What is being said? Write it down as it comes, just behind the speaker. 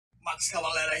bucks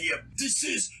coming out of here. This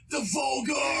is the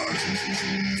Vulgar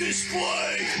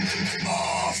Display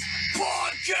of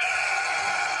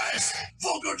Podcast.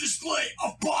 Vulgar Display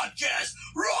of Podcast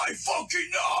right fucking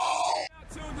now.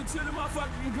 Tuned into the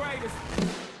motherfucking greatest.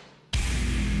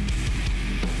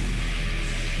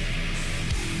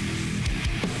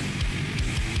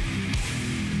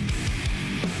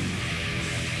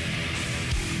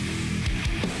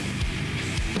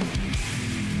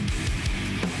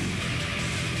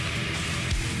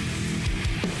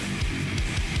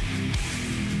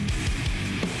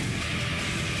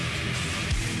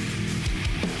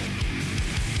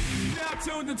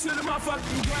 Tuned into the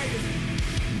motherfucking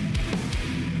greatest.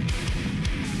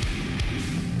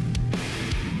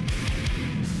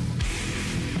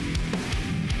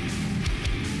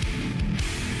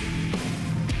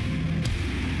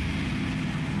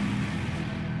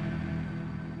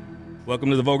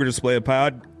 Welcome to the Vulgar Display of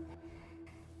Pod.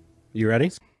 You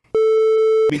ready?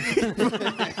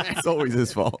 It's always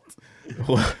his fault.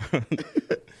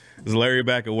 Is Larry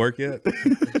back at work yet?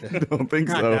 Don't think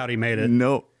I so. doubt he made it.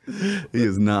 No, he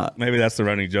is not. Maybe that's the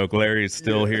running joke. Larry is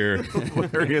still here.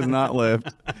 Larry has not left.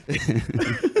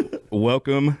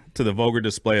 Welcome to the Vulgar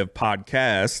Display of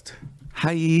Podcast.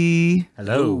 Hi.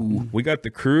 Hello. We got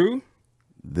the crew,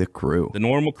 The crew. the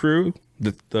normal crew,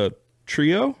 the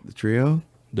trio, The trio.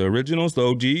 the originals, the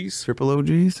OGs. Triple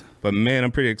OGs. But man,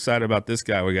 I'm pretty excited about this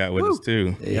guy we got with us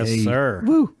too. Yes, sir.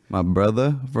 Woo. My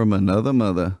brother from another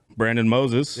mother. Brandon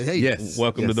Moses. Hey. Yes.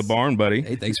 Welcome to Yes. the barn, buddy.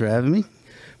 Hey, thanks for having me.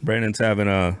 Brandon's having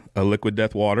a liquid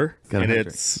death water, Got a and hydrant.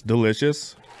 it's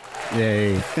delicious.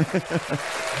 Yay.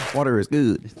 Water is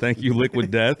good. Thank you,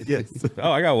 Liquid Death. Yes.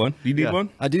 Oh, I got one. Do you need Yeah. one?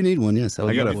 I do need one, yes.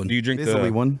 I got got a- one. Do you drink Basically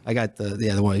the one. I got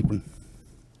the white one.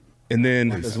 And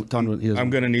then I'm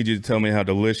going to need you to tell me how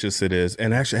delicious it is.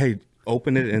 And actually, hey,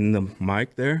 open it in the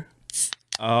mic there.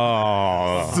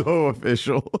 Oh, So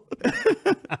official.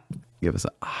 Give us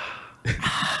a.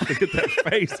 look at that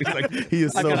face. He's like, He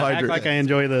is I so gotta act hydrated. like I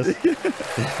enjoy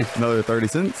this. Another 30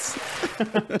 cents.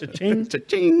 Cha-ching.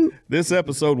 Cha-ching. this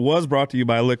episode was brought to you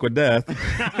by Liquid Death.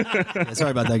 Yeah,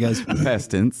 sorry about that, guys.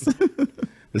 Past tense.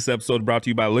 This episode brought to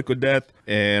you by Liquid Death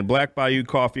and Black Bayou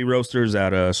Coffee Roasters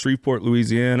out of Shreveport,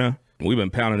 Louisiana. We've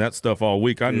been pounding that stuff all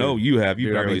week. I know you have. You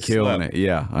Dude, I've barely been killing slept. it.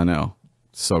 Yeah, I know.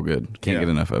 So good. Can't get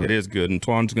enough of it. It is good. And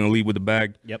Twan's going to lead with the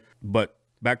bag. Yep. But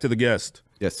back to the guest.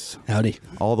 Yes. Howdy.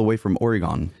 All the way from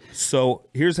Oregon. So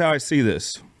here's how I see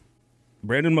this.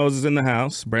 Brandon Moses in the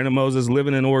house. Brandon Moses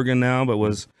living in Oregon now, but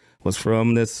was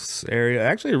from this area.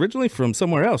 Actually, originally from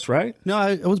somewhere else, right? No,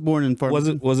 I was born in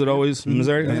Farmington. Was it always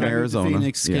Missouri? And Okay. I moved to Arizona.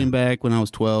 Phoenix, Yeah. came back when I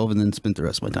was 12, and then spent the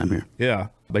rest of my time here. Yeah.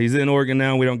 But he's in Oregon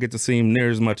now. We don't get to see him near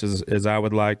as much as I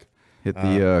would like. Hit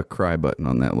the cry button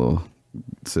on that little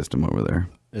system over there.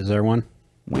 Is there one?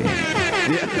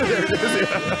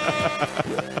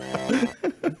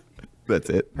 That's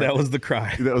it. That was the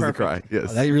cry. That was the cry.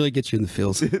 Yes. That really gets you in the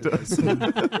feels. It does.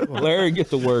 Larry, get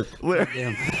to work.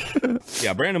 Damn.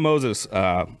 Yeah, Brandon Moses.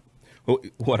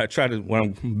 What I've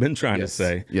been trying to Yes.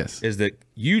 say, Yes. is that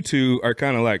you two are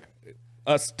kind of like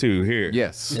us two here.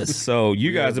 Yes. Yes. So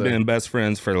you guys have the- been best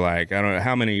friends for like I don't know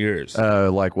how many years.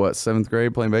 Like what, 7th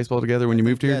grade playing baseball together when you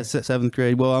moved here? Yeah, 7th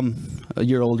grade. Well, I'm a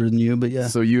year older than you, but yeah.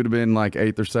 So you'd have been like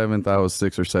 8th or 7th. I was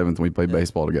 6th or 7th and we played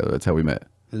baseball together. That's how we met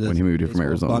when he moved here from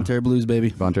Arizona. Bonterre Blues, baby.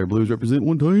 Bonterre Blues represent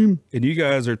one time. And you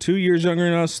guys are 2 years younger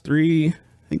than us, 3. I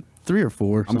think 3 or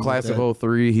 4. I'm something class like that. of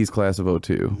 03. He's class of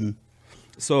 02.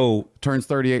 So Turns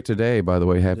 38 today, by the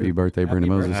way. Happy birthday, Brandon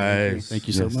Moses. nice. Thank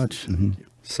you so Yes. much.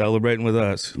 Celebrating with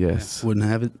us. Yes. Wouldn't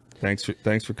have it.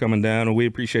 Thanks for coming down, and we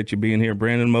appreciate you being here,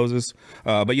 Brandon Moses.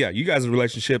 But yeah, you guys'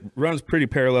 relationship runs pretty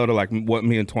parallel to like what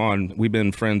me and Twan. We've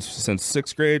been friends since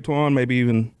 6th grade. Twan, maybe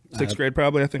even 6th grade,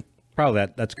 probably I think. Probably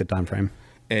that's a good time frame.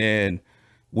 And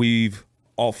we've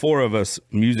all 4 of us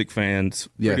music fans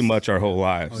pretty Yes. much our whole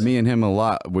lives. Me and him a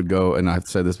lot would go, and I've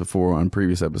said this before on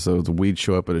previous episodes, we'd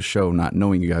show up at a show not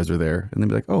knowing you guys are there, and they'd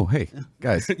be like, oh, hey,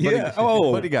 guys. Buddy, Yeah.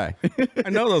 Oh. buddy guy. I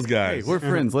know those guys. We're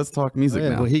friends. Let's talk music Yeah,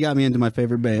 now. well, he got me into my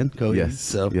favorite band, Cody. Yes.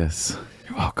 So Yes.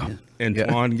 You're welcome. And Yeah.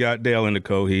 Twan got Dale into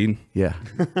Coheed. Yeah.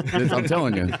 I'm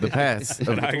telling you, the past. of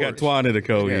And the I got torch. Twan into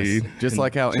Coheed. Yes. Just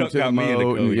like how Chuck Into got me into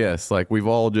Mo, Coheed. yes, like we've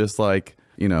all just like,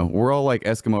 you know, we're all like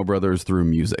Eskimo brothers through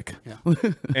music.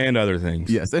 And other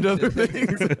things. Yes, and other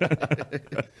things.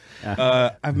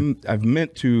 I've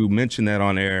meant to mention that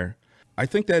on air. I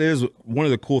think that is one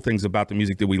of the cool things about the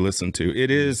music that we listen to.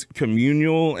 It is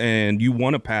communal, and you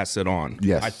want to pass it on.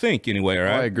 Yes. I think anyway,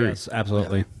 right? I agree. Yes,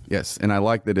 absolutely. Yes, and I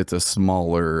like that it's a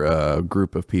smaller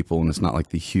group of people, and it's not like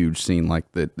the huge scene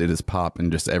like that. It is pop,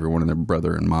 and just everyone and their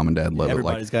brother and mom and dad love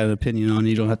Everybody's it. got an opinion on it.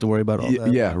 You don't have to worry about all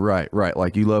that. Yeah, right.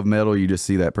 Like you love metal, you just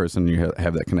see that person, and you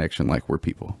have that connection. Like we're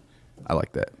people. I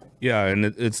like that. Yeah, and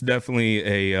it's definitely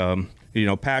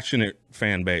a passionate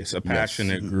fan base, a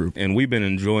passionate group, and we've been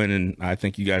enjoying, and I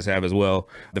think you guys have as well,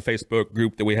 the Facebook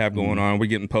group that we have going on. We're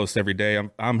getting posts every day.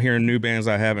 I'm hearing new bands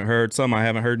I haven't heard, some I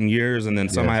haven't heard in years, and then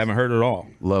some I haven't heard at all.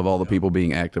 Love all the people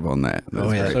being active on that. That's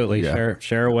great. Absolutely. Yeah.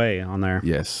 Share away on there.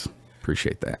 Yes,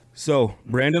 appreciate that. So,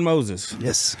 Brandon Moses,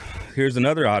 Yes, here's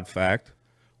another odd fact.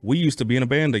 We used to be in a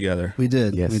band together. we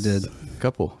did. Yes, We did.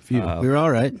 few. We were all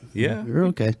right. Yeah. We were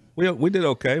okay. We did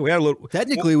okay. We had a little.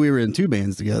 Technically, we were in 2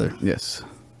 bands together. Yes,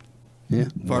 Yeah.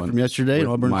 Far One- from yesterday. with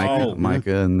Auburn.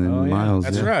 Micah, and then Miles.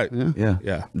 That's yeah. right. Yeah,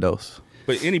 Yeah. Dose.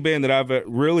 But any band that I've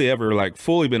really ever like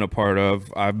fully been a part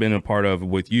of, I've been a part of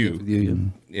with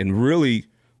you. And really,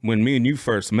 when me and you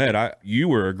first met, you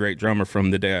were a great drummer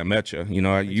from the day I met you. You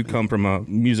know, you come from a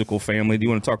musical family. Do you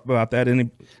want to talk about that?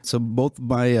 So both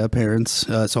my parents,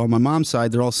 so on my mom's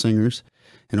side, they're all singers.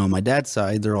 And on my dad's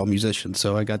side, they're all musicians.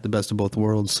 So I got the best of both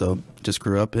worlds. So just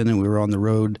grew up in it. We were on the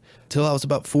road till I was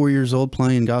about 4 years old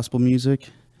playing gospel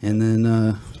music. And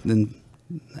then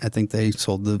I think they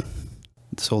sold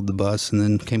the bus and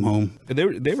then came home.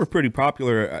 They were pretty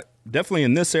popular, definitely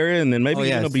in this area, and then maybe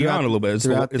beyond a little bit. It's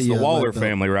the Waller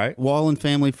family, right? Wallen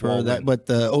family for that, but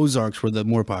the Ozarks were the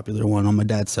more popular one on my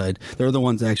dad's side. They're the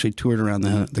ones that actually toured around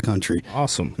the country.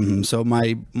 Awesome. So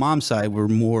my mom's side were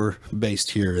more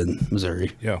based here in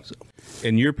Missouri. Yeah.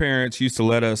 And your parents used to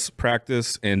let us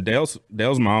practice, and Dale's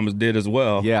mom did as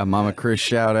well. Yeah, Mama Chris,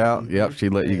 shout out. Yep, she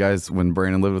let you guys, when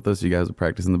Brandon lived with us, you guys would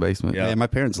practice in the basement. Yeah. Yeah, my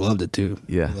parents loved it too.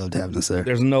 Yeah. They loved having us there.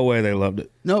 There's no way they loved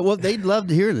it. No, well, they loved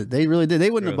hearing it. They really did.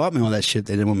 They wouldn't have bought me all that shit.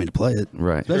 They didn't want me to play it.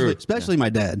 Right. Especially my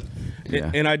dad.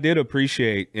 Yeah. And I did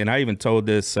appreciate, and I even told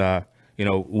this,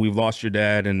 we've lost your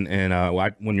dad, and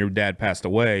when your dad passed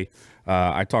away,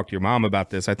 I talked to your mom about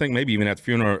this. I think maybe even at the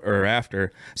funeral or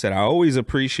after, said I always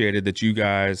appreciated that you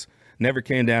guys never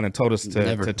came down and told us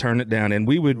to turn it down. And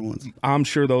we would, I'm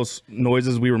sure those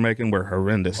noises we were making were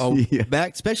horrendous. Oh,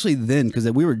 back, especially then, because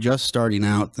we were just starting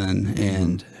out then,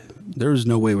 and there was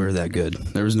no way we were that good.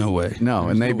 There was no way. No,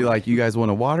 and they'd be like, you guys want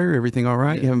to water? Everything all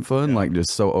right? You having fun? Like,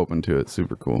 just so open to it.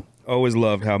 Super cool. Always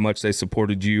loved how much they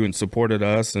supported you and supported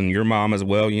us and your mom as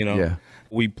well. You know, Yeah.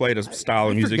 We played a style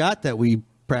of I music. forgot that we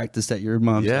practiced at your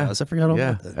mom's house. I forgot all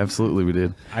about that. Absolutely, we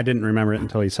did. I didn't remember it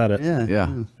until he said it.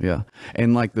 Yeah.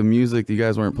 And like the music you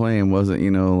guys weren't playing wasn't,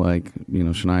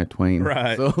 Shania Twain.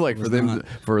 Right. So like for them,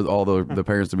 for all the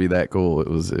parents to be that cool, it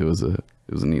was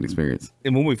a neat experience.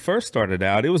 And when we first started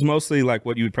out, it was mostly like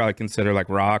what you would probably consider like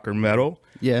rock or metal.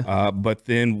 Yeah. But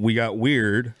then we got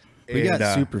weird. We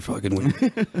got super fucking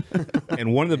weird.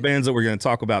 And one of the bands that we're going to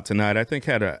talk about tonight, I think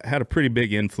had a pretty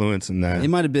big influence in that. It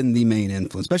might have been the main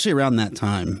influence, especially around that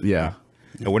time. Yeah.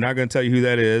 And we're not going to tell you who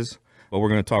that is, but we're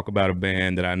going to talk about a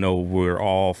band that I know we're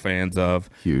all fans of.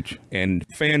 Huge. And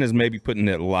fan is maybe putting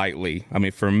it lightly. I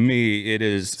mean, for me, it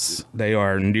is, they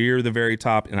are near the very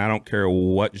top, and I don't care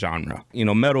what genre.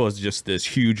 Metal is just this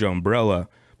huge umbrella,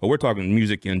 but we're talking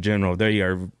music in general. They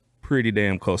are pretty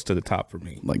damn close to the top for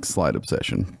me. Like Slight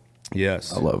Obsession.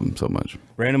 Yes. I love them so much.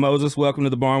 Brandon Moses, welcome to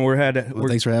the barn.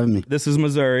 Thanks for having me. This is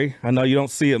Missouri. I know you don't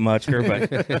see it much here, but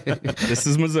this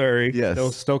is Missouri.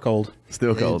 Yes. Still cold.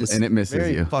 Still cold, Just and it misses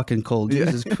very you. fucking cold.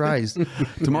 Jesus Christ.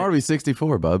 Tomorrow will be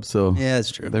 64, bub. So Yeah,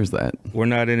 that's true. there's that. We're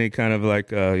not any kind of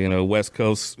like, West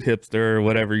Coast hipster or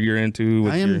whatever you're into.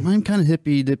 I'm kind of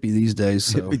hippy dippy these days.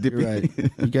 So Hippy dippy. you're right.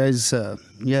 You guys,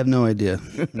 you have no idea.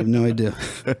 You have no idea.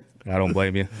 I don't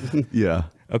blame you. Yeah.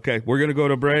 Okay, we're going to go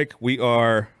to break. We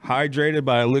are hydrated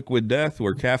by Liquid Death.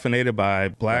 We're caffeinated by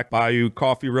Black Bayou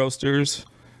Coffee Roasters.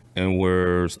 And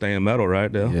we're staying metal,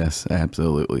 right, Dale? Yes,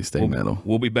 absolutely. Stay metal.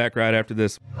 We'll be back right after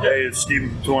this. Hey, it's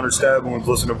Steven 200 Stab. Everyone's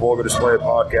listening to Vulgar Display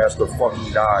podcast. Go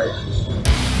fucking die.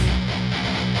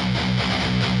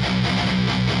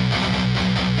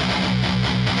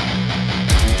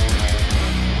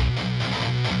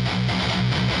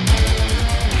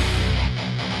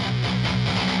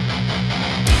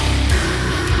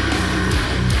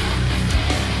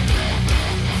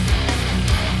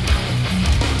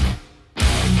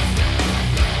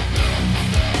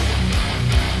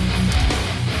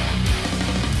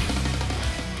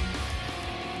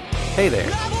 Hey there,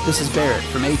 this is Barrett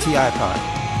from ATI Pod.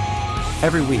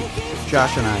 Every week,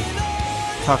 Josh and I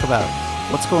talk about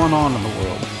what's going on in the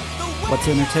world, what's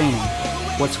entertaining,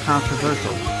 what's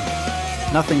controversial,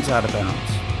 Nothing's out of bounds.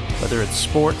 Whether it's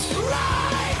sports,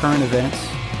 current events,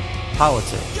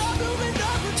 politics,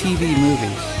 TV,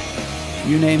 movies,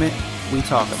 you name it, we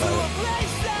talk about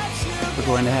it. We're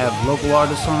going to have local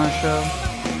artists on our show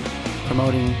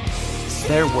promoting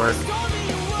their work.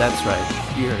 That's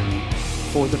right, you heard me.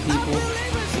 For the people,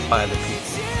 by the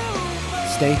people.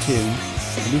 Stay tuned,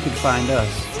 and you can find us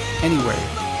anywhere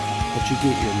that you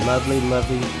get your lovely,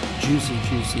 lovely, juicy,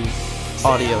 juicy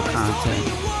audio content.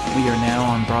 We are now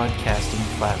on broadcasting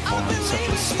platforms such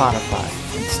as Spotify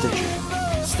and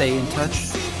Stitcher. Stay in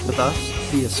touch with us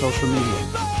via social media,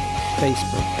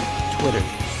 Facebook, Twitter,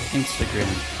 Instagram.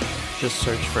 Just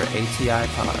search for ATI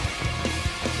Pod.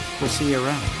 We'll see you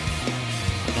around.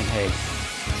 And hey,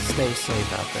 stay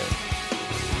safe out there.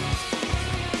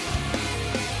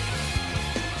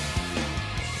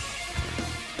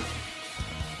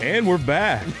 And we're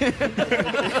back.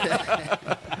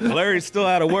 Larry's still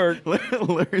out of work.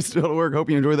 Larry's still at work. Hope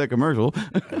you enjoyed that commercial.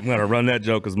 I'm gonna run that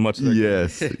joke as much as I can.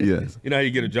 Yes, yes. You know how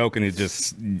you get a joke and it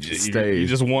just Stays. you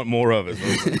just want more of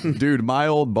it. Dude, my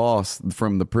old boss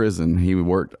from the prison,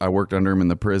 I worked under him in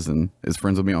the prison, is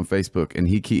friends with me on Facebook, and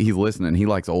he's listening. He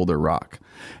likes older rock,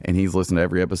 and he's listened to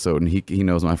every episode, and he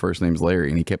knows my first name's Larry,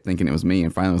 and he kept thinking it was me,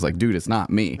 and finally was like, dude, it's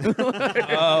not me. Oh, okay.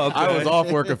 I was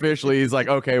off work officially. He's like,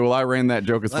 okay, well, I ran that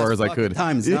joke as far as I could.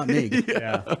 Time it's not me.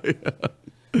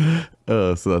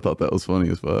 So I thought that was funny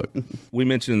as fuck. We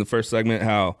mentioned in the first segment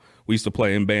how we used to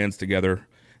play in bands together,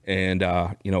 and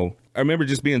you know, I remember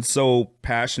just being so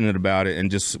passionate about it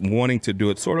and just wanting to do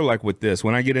it, sort of like with this.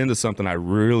 When I get into something, I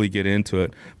really get into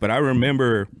it. But I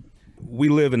remember we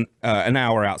live in an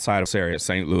hour outside of this area,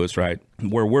 St. Louis, right?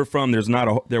 Where we're from,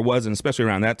 there wasn't, especially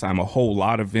around that time, a whole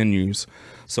lot of venues.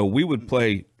 So we would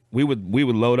play. We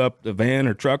would load up the van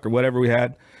or truck or whatever we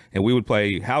had, and we would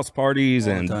play house parties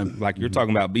and like you're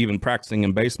talking about, even practicing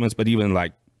in basements, but even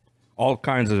like all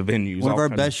kinds of venues. One of our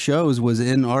best shows was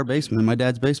in our basement, my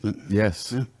dad's basement.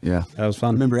 Yes. Yeah. That was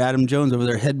fun. Remember Adam Jones over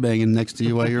there headbanging next to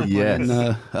you while you were Yes.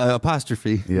 playing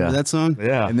Apostrophe. Yeah. Remember that song?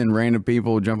 Yeah. And then random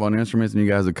people would jump on instruments, and you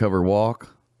guys would cover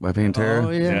Walk by Pantera. Oh,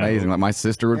 yeah. It's amazing. Like my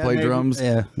sister would play maybe. drums.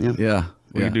 Yeah. Yeah.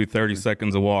 We could do 30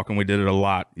 seconds of Walk, and we did it a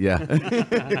lot. Yeah.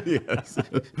 Yes.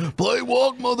 Play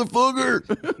Walk, motherfucker.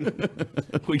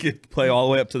 We could play all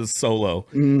the way up to the solo,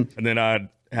 and then I'd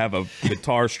have a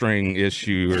guitar string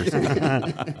issue or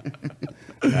something.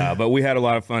 But we had a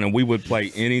lot of fun, and we would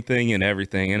play anything and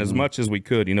everything, and as much as we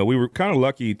could. You know, we were kind of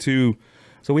lucky too.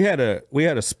 So we had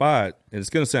a spot. And it's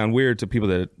going to sound weird to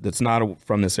people that's not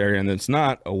from this area and that's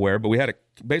not aware, but we had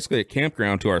basically a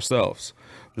campground to ourselves.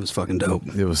 It was fucking dope.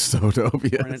 It was so dope.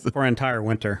 Yes. For an entire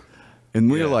winter. And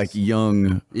we were like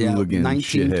young Yeah, hooligan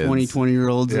 19, shitheads.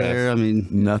 20-year-olds there. I mean,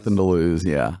 Nothing to lose.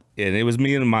 Yeah. And it was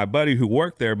me and my buddy who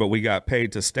worked there, but we got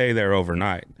paid to stay there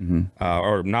overnight,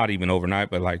 or not even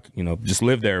overnight, but like, you know, just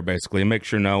live there basically and make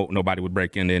sure nobody would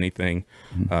break into anything.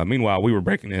 Meanwhile, we were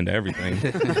breaking into everything.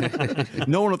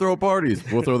 No one will throw parties.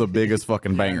 We'll throw the biggest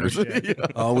fucking bangers.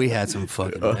 oh, we had some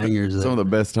fucking bangers there. Some of the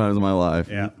best times of my life.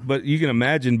 Yeah. But you can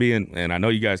imagine being, and I know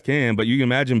you guys can, but you can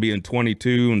imagine being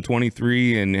 22 and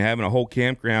 23 and having a whole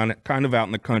campground kind of out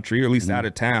in the country, or at least out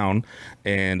of town,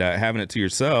 and having it to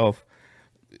yourself.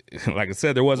 Like I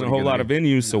said, there wasn't a whole lot of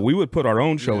venues, so we would put our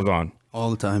own shows on.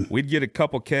 All the time. We'd get a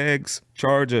couple kegs,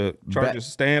 charge a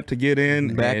stamp to get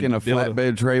in. Back and in a build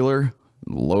flatbed trailer.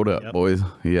 Load up, boys.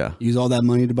 Yeah. Use all that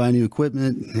money to buy new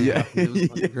equipment. Yeah. It was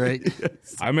fucking great.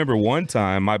 I remember one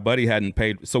time my buddy hadn't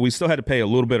paid, so we still had to pay a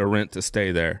little bit of rent to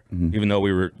stay there, even though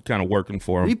we were kind of working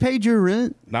for him. We paid your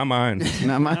rent. Not mine.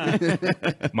 Not mine.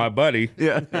 My buddy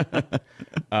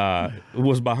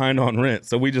was behind on rent,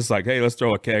 so we just like, hey, let's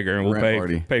throw a kegger and we'll Rent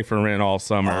party. pay for rent all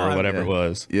summer or whatever it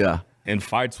was. Yeah. And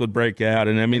fights would break out,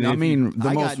 and I mean,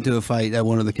 I got into a fight at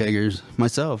one of the keggers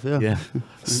myself. Yeah. Yeah.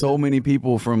 So many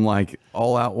people from like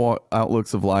all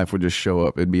outlooks of life would just show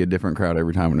up. It'd be a different crowd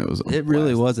every time, and it was It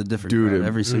really was a different crowd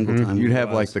every single time. You'd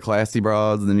have like the classy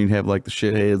broads, and then you'd have like the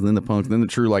shitheads, and then the punks, and then the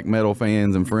true like metal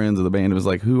fans and friends of the band. It was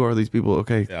like, who are these people?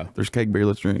 Okay, there's keg beer,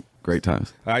 let's drink. Great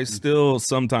times. I still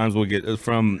sometimes will get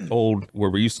from old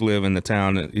where we used to live in the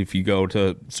town. If you go to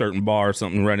a certain bar or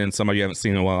something, run into somebody you haven't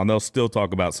seen in a while, and they'll still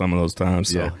talk about some of those times.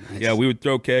 So yeah, we would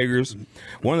throw keggers.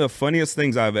 One of the funniest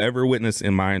things I've ever witnessed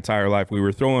in my entire life, we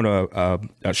were throwing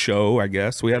a show, I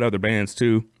guess. We had other bands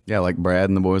too. Yeah, like Brad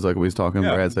and the boys, like we was talking.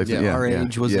 Yeah. Brad Sexton. Yeah, Our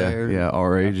Age was there. Yeah,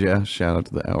 Our Age. Yeah, shout out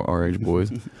to the Our Age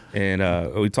boys.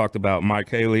 And we talked about Mike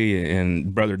Haley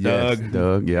and brother Doug. Yes,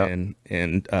 Doug, yeah.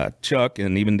 And Chuck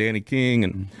and even Danny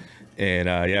King. And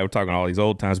yeah, we're talking all these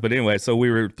old times. But anyway, so we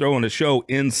were throwing a show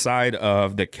inside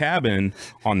of the cabin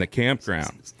on the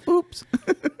campground. Oops.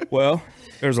 Well,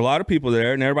 there's a lot of people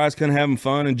there, and everybody's kind of having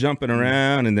fun and jumping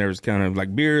around, and there's kind of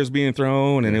like beers being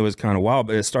thrown, and it was kind of wild.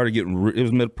 But it started getting, it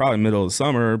was probably middle of the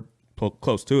summer,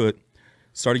 close to it.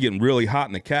 Started getting really hot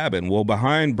in the cabin. Well,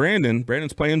 behind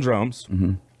Brandon's playing drums.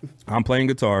 I'm playing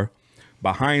guitar.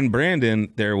 Behind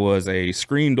Brandon, there was a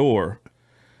screen door.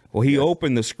 Well, he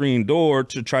opened the screen door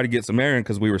to try to get some air in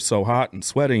because we were so hot and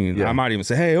sweating. Yeah. I might even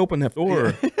say, hey, open that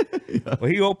door. Well,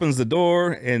 he opens the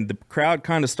door, and the crowd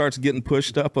kind of starts getting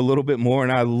pushed up a little bit more.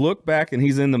 And I look back, and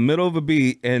he's in the middle of a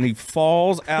beat, and he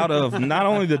falls out of not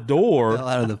only the door, Fell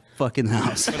out of the fucking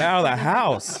house. but out of the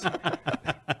house.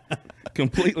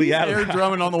 Completely out of Air the house.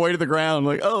 drumming on the way to the ground,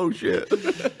 like, oh shit.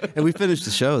 And we finished the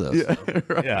show though.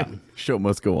 Yeah. Yeah. Show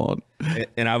must go on.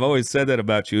 And I've always said that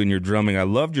about you and your drumming. I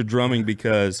loved your drumming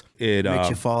because it Makes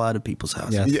you fall out of people's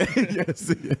houses.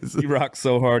 Yes. yes. you rock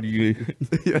so hard you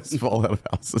Yes, fall out of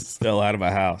houses. fell out of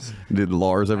a house. Did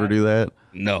Lars ever do that?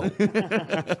 No.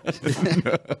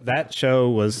 That show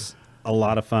was a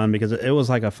lot of fun because it was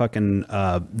like a fucking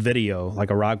video, like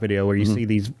a rock video where you see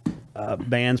these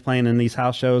bands playing in these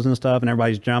house shows and stuff, and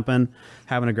everybody's jumping,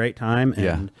 having a great time. And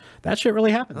Yeah. that shit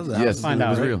really happens. Yes, Find it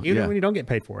out, was right? real. Even Yeah. when you don't get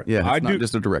paid for it. Yeah, it's I not do-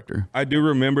 just a director. I do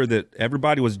remember that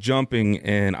everybody was jumping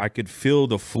and I could feel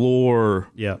the floor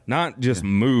Yeah. not just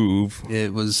move,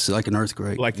 It was like an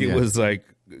earthquake. like it was like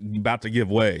about to give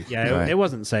way. Yeah, Right. it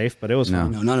wasn't safe, but it was No,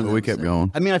 fun. no, none of it we was kept safe.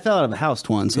 going. I mean, I fell out of a house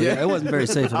once, so it wasn't very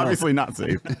safe at all. Obviously not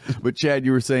safe. But Chad,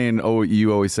 you were saying, oh,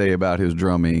 you always say about his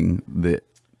drumming that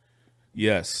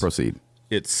Yes. proceed.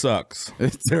 It sucks.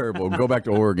 It's terrible. Go back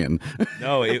to Oregon.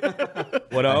 No, what I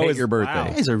I hate always your birthday.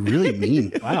 You guys are really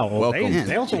mean. Wow, well, Welcome.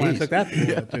 they also Jeez. took that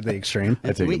to the extreme.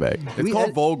 I take we- it back. can It's we called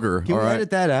edit- Vulgar. Can all we right.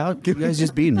 edit that out? You guys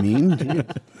just being mean. Dude.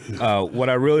 what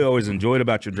I really always enjoyed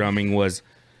about your drumming was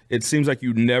it seems like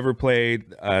you never played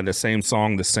the same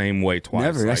song the same way twice.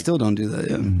 Never. I Like, still don't do that.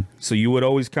 Yeah. so you would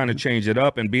always kind of change it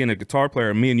up. And being a guitar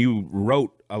player, me and you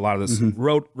wrote a lot of this.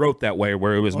 Wrote that way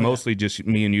where it was mostly just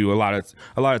me and you. A lot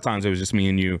of times it was just me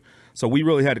and you. So we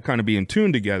really had to kind of be in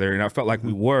tune together, and I felt like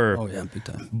we were. Oh yeah, big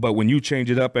time. But when you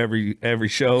change it up every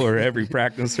show or every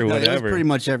practice or No, it was whatever, pretty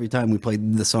much every time we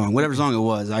played the song, whatever song it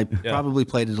was. I probably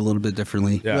played it a little bit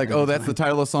differently. Yeah. You're like, oh, that's the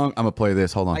title of the song. I'm going to play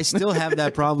this. Hold on. I still have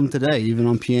that problem today, even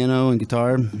on piano and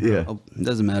guitar. Yeah. Oh, it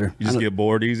doesn't matter. you just get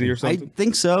bored easy or I something.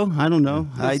 think so. I don't know.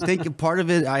 I think part of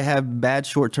it, I have bad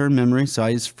short-term memory, so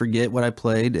I just forget what I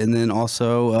played, and then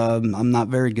also I'm not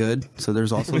very good, so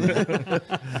there's also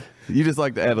that. You just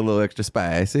like to add a little extra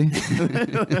spicy.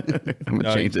 I'm going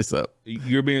to change this up.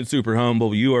 You're being super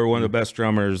humble. You are one of the best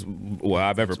drummers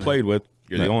I've ever played with.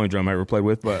 You're the only drummer I ever played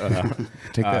with, but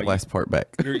Take that last part back.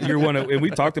 you're one of, and we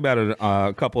talked about it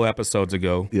a couple episodes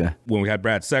ago. Yeah. When we had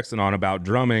Brad Sexton on about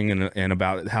drumming and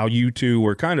about how you two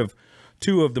were kind of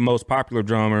two of the most popular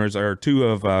drummers or two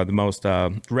of the most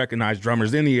recognized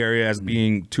drummers in the area as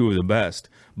being two of the best,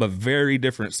 but very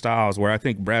different styles. Where I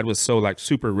think Brad was so like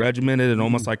super regimented and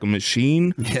almost like a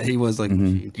machine. Yeah, he was like a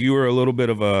machine. You were a little bit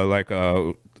of a like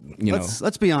a you know.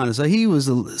 Let's be honest. He was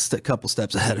a couple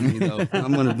steps ahead of me, though.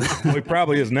 I'm gonna. Well, he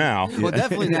probably is now. Well,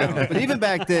 definitely now. But even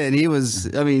back then, he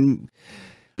was. I mean,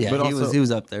 yeah, But he also-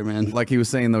 was up there, man. Like he was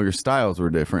saying, though, your styles were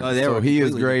different. Oh, they so were he is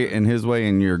completely great in his way,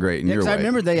 and you're great in Yeah, your 'cause way. I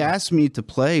remember they asked me to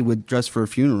play with Dress for a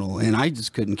Funeral, and I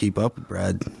just couldn't keep up with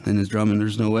Brad and his drumming.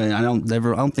 There's no way. I don't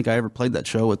think I ever played that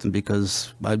show with him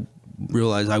because I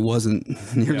realized I wasn't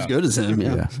near as good as him.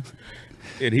 Yeah. Yeah.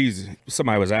 And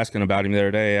somebody was asking about him the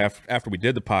other day after we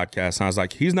did the podcast, and I was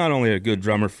like, he's not only a good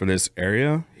drummer for this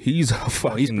area, he's a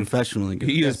fucking, He's professionally good.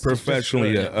 he is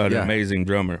professionally an Yeah. amazing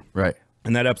drummer. Right.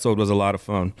 And that episode was a lot of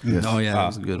fun. Oh yeah, that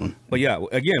was a good one. But yeah,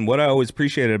 again, what I always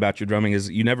appreciated about your drumming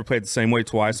is you never played the same way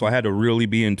twice, so I had to really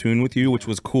be in tune with you, which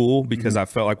was cool because I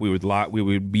felt like we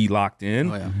would be locked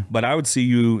in. Oh, yeah. But I would see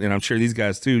you, and I'm sure these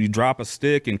guys too. You drop a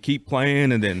stick and keep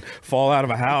playing, and then fall out of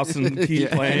a house and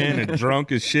keep playing, and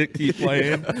drunk as shit keep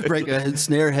playing. Break a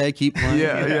snare head, keep playing.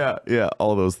 Yeah.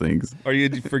 All those things. Or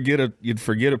you'd forget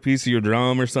a piece of your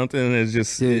drum or something, and it's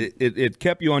just it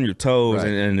kept you on your toes, Right.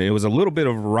 and it was a little bit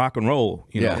of rock and roll,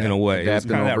 you know, Yeah. in a way. It was Adapt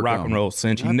and kind of that rock overcome. and roll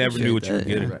sense. You I never knew what you were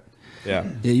appreciate that, getting.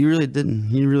 Yeah. Yeah, you really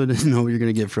didn't know what you're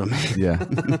gonna get from me. Yeah.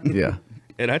 Yeah.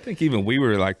 And I think even we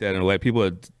were like that in a way. People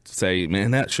would say, "Man,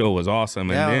 that show was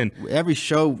awesome," and then every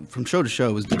show from show to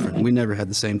show was different. We never had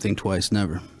the same thing twice,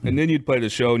 never. you'd play the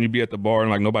show and you'd be at the bar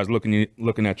and like nobody's looking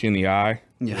at you in the eye.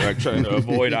 Yeah. You're like trying to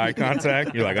avoid eye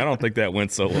contact. You're like, I don't think that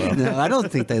went so well. No, I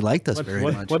don't think they liked us very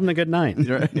much. Wasn't a good night.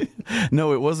 Right.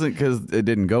 No, it wasn't because it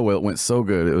didn't go well. It went so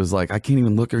good. It was like, I can't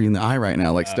even look her in the eye right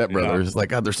now. Like Step Brothers. It's like,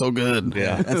 God, they're so good.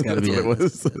 Yeah. That's gotta be what it. it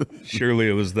was. Surely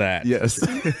it was that. Yes.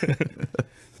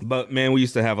 But man, we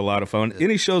used to have a lot of fun.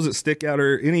 Any shows that stick out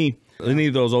or any Any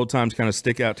of those old times kind of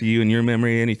stick out to you in your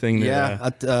memory? Anything?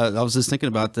 That, Yeah, I was just thinking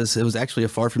about this. It was actually a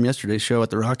Far From Yesterday show at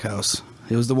the Rock House.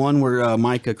 It was the one where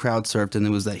Micah crowd surfed, and it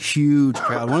was that huge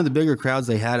crowd, one of the bigger crowds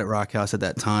they had at Rock House at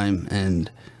that time.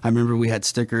 And I remember we had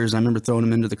stickers. I remember throwing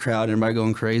them into the crowd, and everybody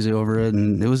going crazy over it.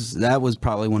 And that was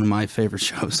probably one of my favorite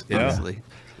shows, honestly.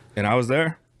 And I was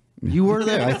there. You were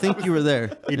there. I think you were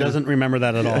there. He doesn't remember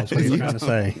that at all. Is what he's trying to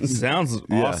say. Sounds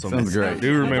awesome. Sounds great. I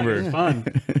do remember Fun.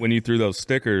 when you threw those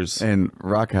stickers. And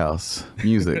Rock House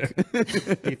music.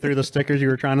 He threw the stickers you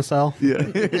were trying to sell. Yeah,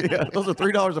 those are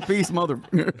 $3 a piece, mother.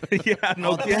 Yeah,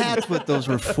 no kidding. That's what those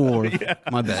were for.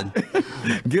 My bad.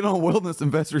 Get on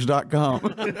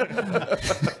wellnessinvestors.com.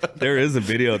 There is a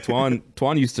video.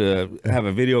 Twan used to have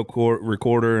a video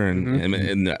recorder and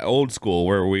in the old school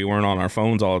where we weren't on our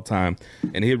phones all the time,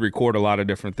 and he'd record a lot of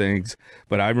different things.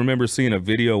 But I remember seeing a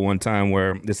video one time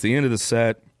where it's the end of the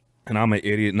set, and I'm an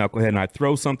idiot knucklehead, and I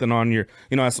throw something on your,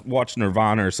 I watched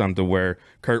Nirvana or something where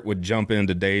Kurt would jump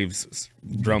into Dave's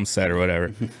drum set or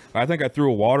whatever. I think I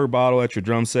threw a water bottle at your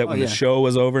drum set when the show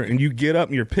was over, and you get up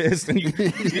and you're pissed, and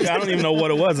I don't even know what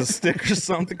it was, a stick or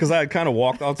something, because I had kind of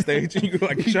walked off stage, and you were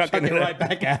like chucking it right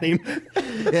back at him.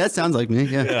 Yeah, that sounds like me.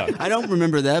 Yeah. I don't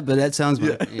remember that, but that sounds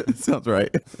like me. It sounds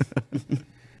right.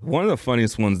 One of the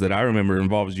funniest ones that I remember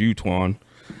involves you, Twan.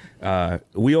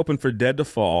 We opened for Dead to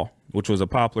Fall, which was a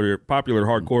popular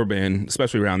hardcore band,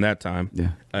 especially around that time.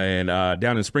 Yeah. And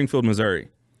down in Springfield, Missouri.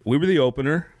 We were the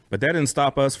opener, but that didn't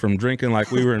stop us from drinking like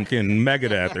we were in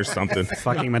Megadeth or something.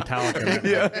 Fucking Metallica.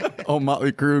 Yeah. Oh,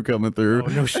 Motley Crue coming through. Oh,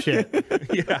 no shit.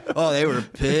 Yeah. Oh, they were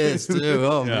pissed too.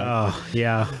 Oh, man. Oh,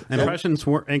 yeah. Impressions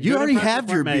were. You already have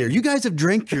your beer. You guys have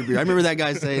drank your beer. I remember that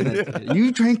guy saying that.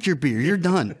 You drank your beer. You're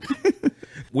done.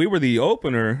 We were the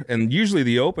opener, and usually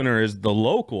the opener is the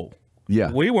local.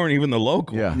 Yeah. We weren't even the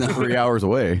local. Yeah. 3 hours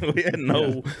away. We had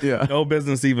no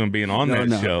business even being on that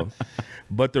show.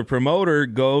 But the promoter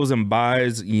goes and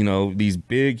buys, these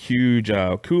big, huge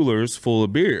coolers full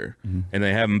of beer, and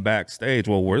they have them backstage.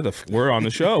 Well, we're on the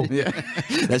show. Yeah.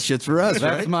 That shit's for us,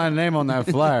 That's right? my name on that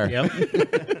flyer.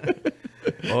 Yep.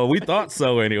 Well, we thought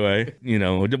so anyway.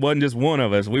 It wasn't just one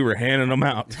of us. We were handing them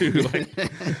out too.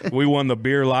 Like we won the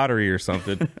beer lottery or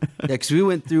something. Yeah, because we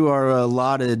went through our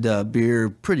allotted beer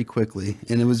pretty quickly,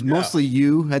 and it was mostly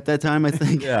you at that time, I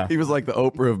think. Yeah. He was like the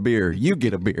Oprah of beer. You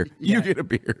get a beer. You get a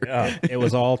beer. Yeah. It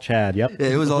was all Chad. Yep. Yeah,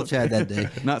 it was all Chad that day.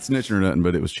 Not snitching or nothing,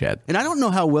 but it was Chad. And I don't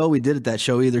know how well we did at that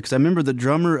show either, because I remember the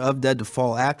drummer of Dead to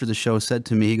Fall after the show said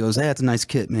to me, he goes, "Hey, that's a nice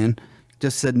kit, man."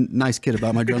 Just said nice kit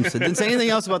about my drum set. Didn't say anything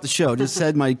else about the show. Just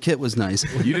said my kit was nice.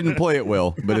 You didn't play it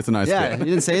well, but it's a nice Yeah, kit. he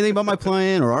didn't say anything about my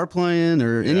playing or our playing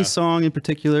or any song in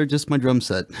particular, just my drum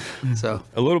set. So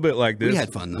A little bit like this. We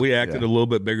had fun, though. We acted a little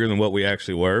bit bigger than what we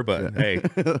actually were, but hey,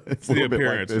 it's A the little bit like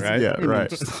appearance, this. right? Yeah, right.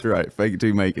 That's right. Fake it till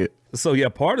you make it. So yeah,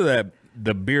 part of that,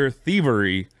 the beer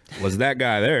thievery was that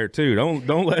guy there too.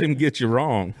 Don't let him get you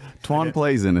wrong. Twan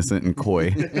plays innocent and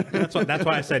coy. That's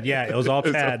why I said, yeah, it was all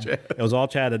Chad. It was all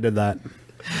Chad that did that.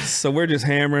 So we're just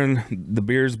hammering the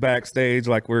beers backstage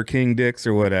like we're King Dicks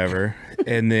or whatever.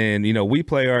 And then, we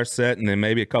play our set, and then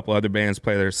maybe a couple other bands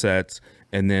play their sets,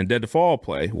 and then Dead to Fall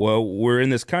play. Well, we're in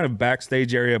this kind of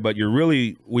backstage area, but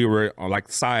we were on like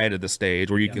the side of the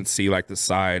stage where you can see like the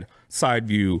side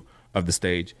view of the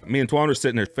stage. Me and Twan were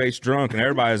sitting there face drunk, and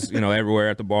everybody's, everywhere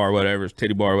at the bar, whatever,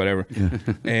 titty bar, whatever.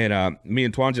 And me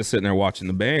and Twan just sitting there watching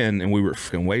the band, and we were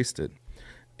freaking wasted.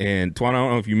 And Twan, I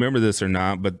don't know if you remember this or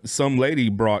not, but some lady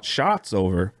brought shots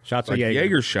over. Shots like of Jaeger.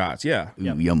 Jaeger shots, yeah.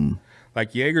 Ooh, yum.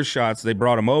 Like Jaeger shots, they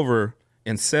brought them over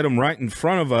and set them right in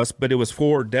front of us, but it was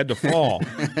for Dead to Fall.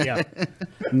 Yeah.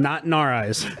 Not in our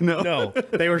eyes. No.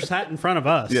 They were sat in front of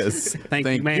us. Yes. Thank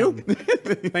you, ma'am.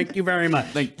 Thank you very much.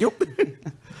 Thank you.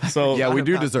 So Yeah, we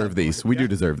do deserve these. We do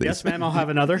deserve these. Yes, ma'am. I'll have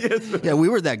another. yeah, we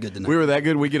were that good tonight. We were that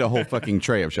good. We get a whole fucking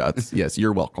tray of shots. Yes,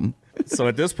 you're welcome. So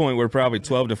at this point, we're probably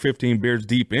 12 to 15 beers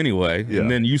deep anyway. Yeah.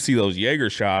 And then you see those Jaeger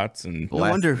shots, and no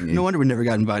wonder we never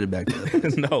got invited back to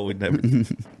that. no, we never.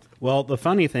 Well, the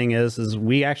funny thing is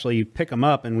we actually pick them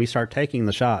up and we start taking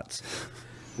the shots.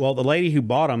 Well, the lady who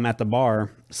bought them at the bar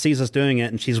sees us doing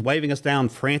it, and she's waving us down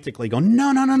frantically, going,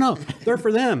 no, they're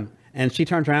for them. And she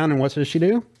turns around, and what does she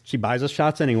do? She buys us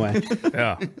shots anyway.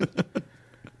 Yeah.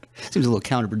 Seems a little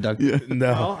counterproductive.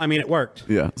 No. Well, I mean, it worked.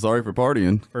 Yeah. Sorry for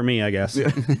partying. For me, I guess.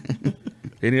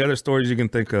 Any other stories you can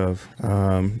think of?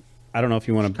 I don't know if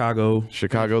you want to...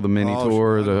 Chicago, the mini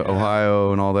tour, the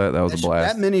Ohio, and all that. That was a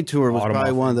blast. That mini tour was Autumn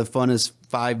probably off. one of the funnest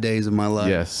 5 days of my life.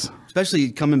 Yes.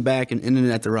 Especially coming back and ending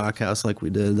it at the Rock House like we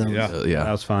did. That was, Yeah. Yeah.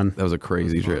 That was fun. That was a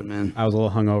crazy trip. man. I was a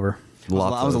little hungover.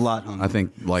 I was a lot hungry. I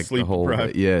think like Sleep the whole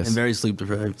deprived. yes, and very sleep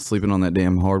deprived. sleeping on that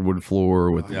damn hardwood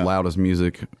floor with loudest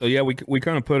music. So yeah, we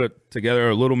kind of put it together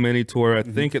a little mini tour. I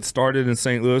think it started in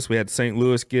St. Louis. We had St.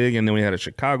 Louis gig, and then we had a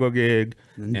Chicago gig,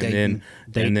 and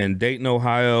then Dayton,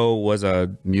 Ohio was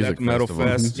a Music death metal festival.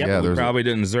 fest. Yeah, we there's probably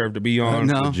didn't deserve to be on.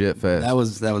 No, Legit fest. That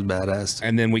was badass.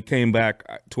 And then we came back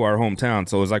to our hometown,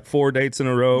 so it was like 4 dates in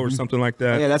a row or something like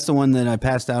that. Yeah, that's the one that I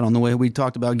passed out on the way. We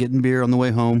talked about getting beer on the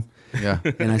way home. Yeah.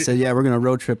 And I said, yeah, we're going to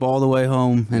road trip all the way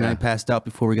home. And Yeah. I passed out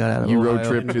before we got out of You Ohio. road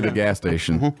trip to the gas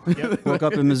station. Woke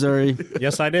up in Missouri.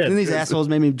 Yes, I did. And these assholes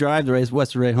made me drive the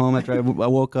West Ray home after I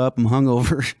woke up. I'm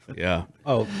hungover. Yeah.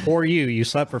 Oh, for you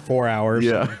slept for 4 hours.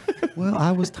 Yeah. Well,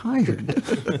 I was tired.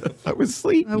 I was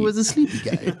sleepy. I was a sleepy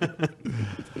guy.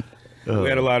 We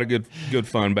had a lot of good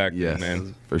fun back Yes, then,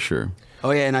 man. for sure.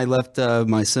 Oh, yeah, and I left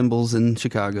my cymbals in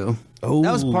Chicago. Oh.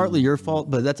 That was partly your fault,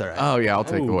 but that's all right. Oh yeah, I'll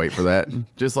take the weight for that.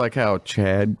 Just like how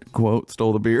Chad quote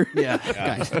stole the beer. Yeah.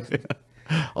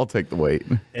 I'll take the weight.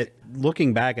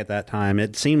 Looking back at that time,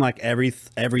 it seemed like every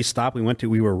stop we went to,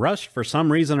 we were rushed for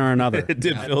some reason or another. It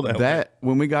did feel that way. That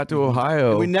when we got to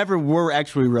Ohio, We never were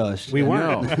actually rushed. We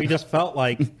weren't. We just felt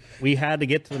like we had to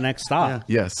get to the next stop.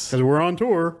 yes, Because we're on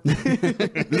tour.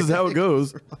 this is how it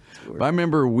goes. But I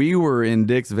remember we were in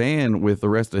Dick's van with the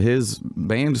rest of his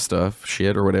band stuff,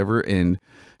 shit or whatever, and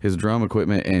his drum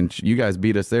equipment, and you guys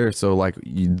beat us there. So like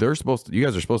you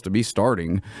guys are supposed to be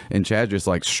starting, and Chad just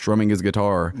like strumming his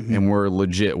guitar, and we're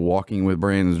legit walking with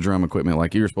Brandon's drum equipment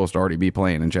like you were supposed to already be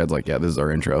playing. And Chad's like, yeah, this is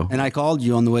our intro, And I called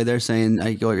you on the way there saying,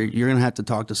 you're going to have to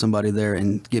talk to somebody there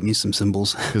and get me some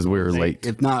cymbals. because we were late.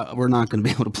 If not, we're not going to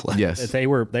be able to play. Yes, They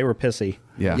were pissy.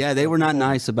 yeah, Yeah, they were not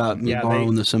nice about me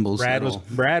borrowing the cymbals. Brad at was all.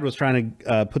 Brad was trying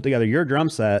to put together your drum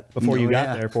set before you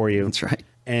got there for you. That's right.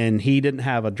 And he didn't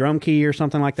have a drum key or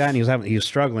something like that, and he was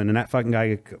struggling. And that fucking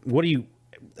guy, what do you?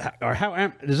 Or how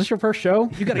is this your first show?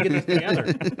 You got to get this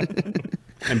together.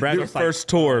 And Brad Your was like, first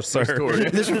tour, sir.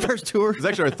 This is your first tour? it's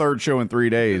actually our third show in 3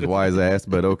 days. Wise ass,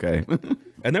 but okay.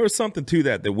 And there was something to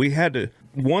that we had to,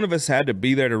 one of us had to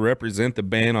be there to represent the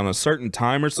band on a certain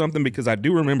time or something, because I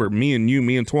do remember me and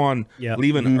Twan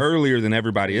leaving earlier than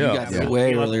everybody else. got there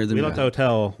way earlier than we left the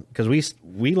hotel because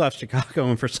we left Chicago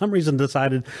and for some reason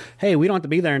decided, hey, we don't have to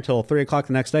be there until 3 o'clock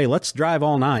the next day. Let's drive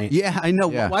all night. Yeah, I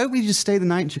know. Yeah. Why would we just stay the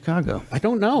night in Chicago? I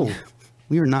don't know.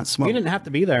 We were not smart. We didn't have to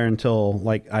be there until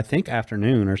like I think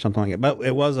afternoon or something like that. But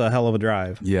it was a hell of a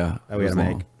drive. Yeah, that we had to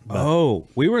make. Oh,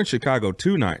 we were in Chicago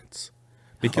 2 nights.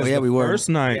 Because yeah, the we were. first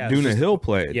night, Yeah, it's Duna just- Hill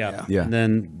played. Yeah. Yeah. And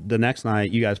then the next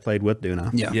night, you guys played with Duna.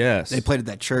 Yeah. Yes. They played at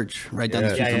that church right down the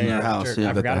Yeah. street from their house. Church. Yeah. I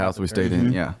At the forgot house about we the stayed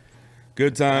in. Yeah.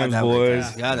 Good times, That was-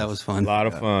 boys. Yeah, that was A fun. lot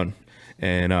of fun.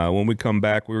 And when we come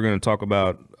back, we're going to talk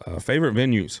about favorite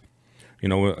venues. You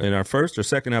know, in our first or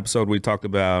second episode, we talked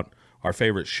about our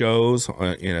favorite shows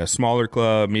in a smaller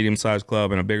club, medium-sized club,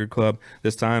 and a bigger club.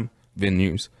 This time,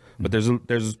 venues. But there's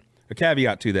a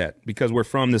caveat to that, because we're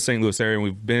from the St. Louis area and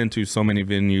we've been to so many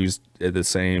venues at the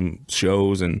same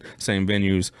shows and same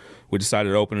venues. We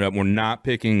decided to open it up. We're not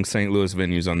picking St. Louis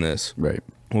venues on this. Right.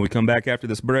 When we come back after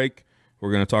this break,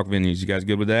 we're going to talk venues. You guys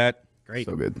good with that? Great.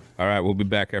 So good. All right, we'll be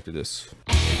back after this.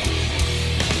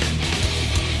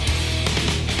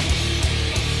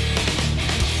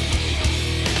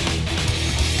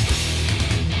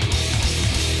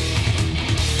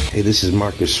 Hey, this is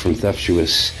Marcus from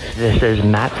Theftuous. This is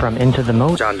Matt from Into the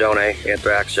Moat, John Done,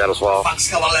 Anthrax, Shadowswall.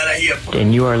 Max Cavalera here.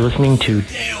 and you are listening to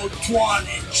Dale, Twan,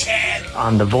 and Chad.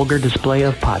 On the Vulgar Display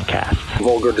of Podcasts.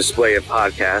 Vulgar display of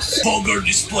podcasts. Vulgar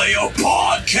Display of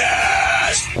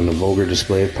Podcast. On the Vulgar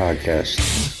Display of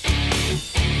Podcasts.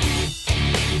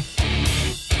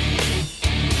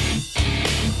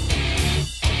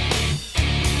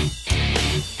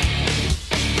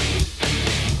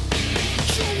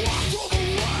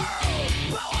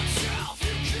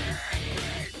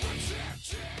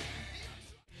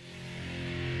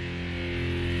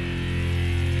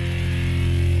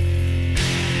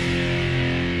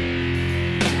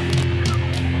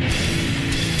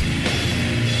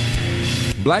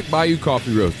 Black Bayou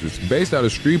Coffee Roasters, based out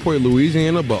of Shreveport,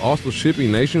 Louisiana, but also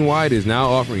shipping nationwide, is now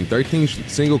offering 13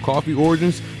 single coffee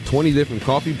origins, 20 different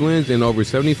coffee blends, and over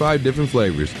 75 different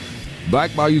flavors.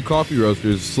 Black Bayou Coffee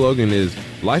Roasters' slogan is,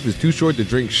 "Life is too short to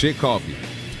drink shit coffee."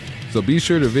 So be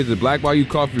sure to visit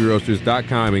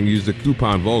blackbayoucoffeeroasters.com and use the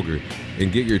coupon VULGAR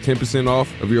and get your 10% off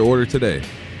of your order today.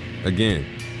 Again,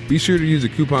 be sure to use the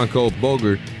coupon code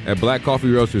VULGAR at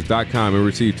blackcoffeeroasters.com and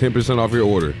receive 10% off your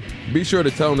order. Be sure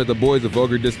to tell them that the boys of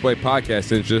Vulgar Display Podcast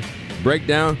sent you. Break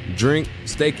down, drink,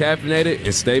 stay caffeinated,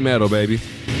 and stay metal, baby.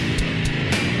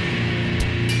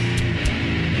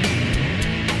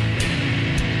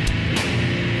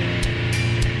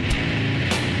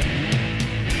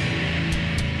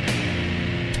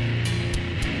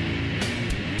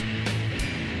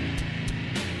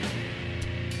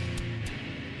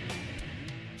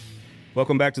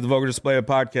 Welcome back to the Vulgar Display of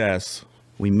Podcasts.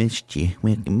 We missed you.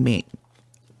 Welcome back.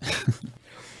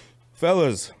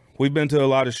 Fellas, we've been to a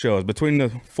lot of shows. Between the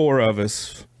four of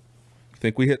us,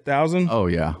 think we hit 1,000? Oh,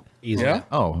 yeah. Easy. Yeah?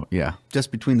 Oh, yeah.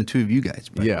 Just between the two of you guys.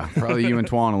 But. Yeah, probably you and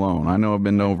Twan alone. I know I've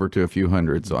been over to a few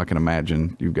hundred, so I can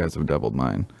imagine you guys have doubled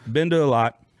mine. Been to a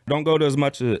lot. Don't go to as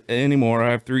much anymore.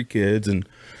 I have 3 kids and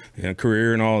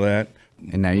career and all that.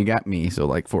 And now you got me, so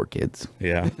like 4 kids.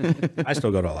 Yeah. I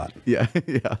still go to a lot. Yeah,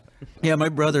 yeah. Yeah, my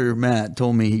brother Matt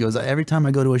told me, he goes, every time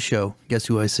I go to a show, guess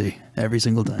who I see? Every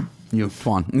single time. You.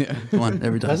 Twan. Yeah. Twan,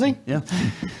 every time. Does he? Yeah.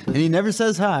 And he never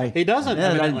says hi. He doesn't,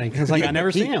 evidently. It's like I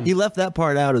never see him. He left that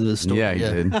part out of this story. Yeah, he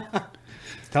did.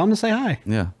 Tell him to say hi.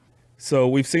 Yeah. So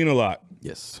we've seen a lot.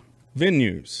 Yes.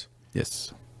 Venues.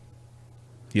 Yes.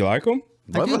 You like them?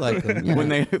 I do like them. Yeah. When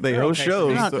they host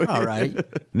shows. They're all right.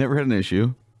 Never had an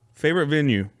issue. Favorite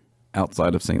venue?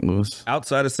 Outside of St. Louis.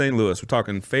 Outside of St. Louis. We're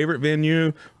talking favorite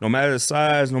venue, no matter the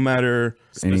size, no matter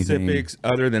specifics,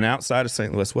 other than outside of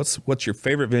St. Louis. What's your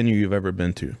favorite venue you've ever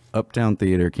been to? Uptown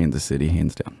Theater, Kansas City,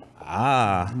 hands down.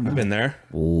 I've been there.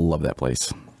 Love that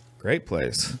place. Great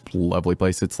place. Lovely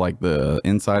place. It's like the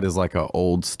inside is like a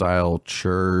old style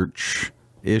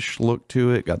church-ish look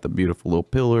to it. Got the beautiful little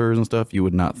pillars and stuff. You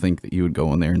would not think that you would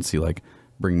go in there and see like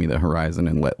Bring Me the Horizon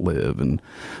and Let Live and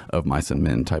Of Mice and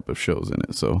Men type of shows in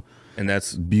it. So, and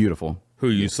that's beautiful. Who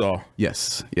you saw?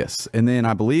 Yes, yes. And then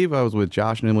I believe I was with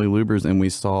Josh and Emily Lubers, and we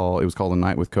saw, it was called A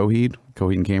Night with Coheed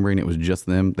and Cambry, and it was just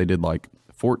them. They did like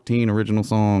 14 original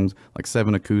songs, like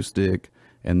 7 acoustic,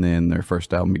 and then their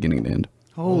first album beginning to end.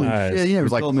 Holy shit. Yeah, It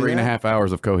was like 3.5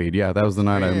 hours of Coheed. Yeah, that was the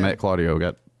night I met Claudio.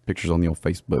 Got pictures on the old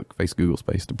Facebook, Google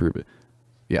space to prove it.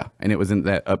 Yeah, and it was in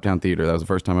that Uptown Theater. That was the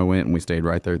first time I went, and we stayed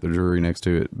right there at the Drury next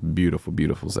to it. Beautiful,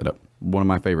 beautiful setup. One of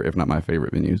my favorite, if not my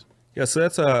favorite venues. Yeah, so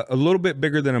that's a little bit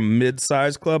bigger than a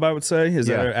mid-sized club, I would say. Is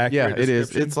that an accurate it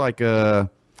is. It's like a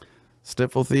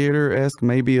Stifel Theater-esque,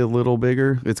 maybe a little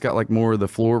bigger. It's got like more of the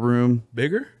floor room.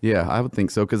 Bigger? Yeah, I would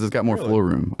think so, because it's got more floor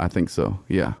room. I think so,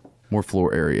 yeah. More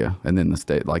floor area, and then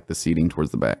the seating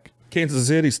towards the back. Kansas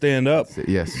City, stand up.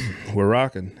 Yes. We're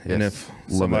rocking. Yes. And if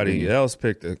somebody else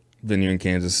picked a venue in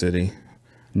Kansas City,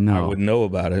 no, I would know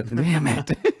about it. Damn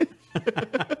it.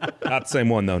 Not the same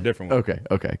one, though. Different one.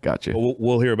 Okay, gotcha.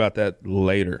 We'll hear about that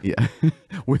later. Yeah.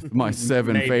 With my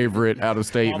 7 favorite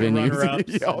out-of-state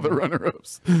venues. Yeah, all the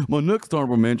runner-ups. My next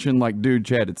honorable mention, like, dude,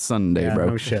 Chad, it's Sunday,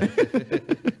 bro. No shit.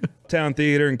 Town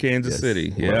Theater in Kansas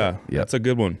City. Yeah, that's a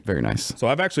good one. Very nice. So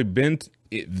I've actually been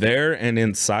there and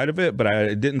inside of it, but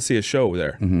I didn't see a show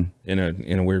there in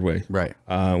a weird way. Right.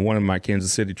 One of my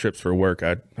Kansas City trips for work,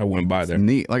 I went by there.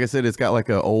 Neat. Like I said, it's got like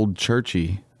an old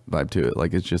churchy vibe to it.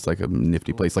 Like it's just like a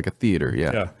nifty place, like a theater.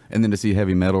 Yeah. And then to see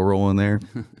heavy metal roll in there,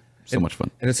 so much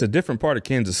fun. And it's a different part of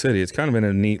Kansas City. It's kind of in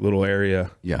a neat little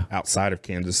area. Yeah. Outside of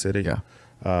Kansas City.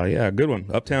 Yeah. Good one.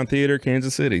 Uptown Theater,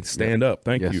 Kansas City. Stand up.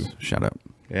 Thank you. Shout out.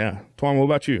 Yeah. Twan, what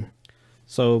about you?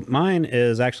 So mine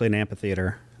is actually an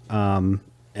amphitheater. And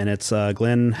it's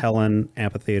Glen Helen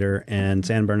Amphitheater in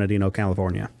San Bernardino,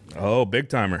 California. Oh, big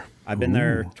timer. I've been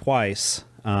there twice.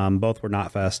 Both were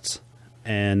not fests.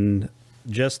 And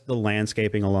just the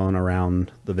landscaping alone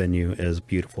around the venue is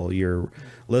beautiful. You're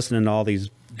listening to all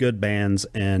these good bands,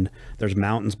 and there's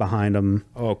mountains behind them.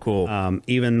 Oh, cool.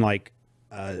 Even like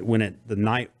when the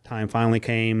nighttime finally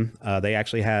came, they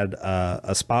actually had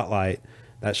a spotlight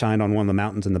that shined on one of the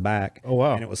mountains in the back. Oh,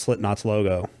 wow. And it was Slipknot's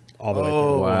logo all the way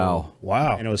through.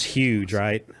 Wow. And it was huge,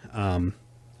 right?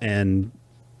 And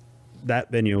that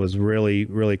venue was really,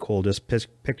 really cool. Just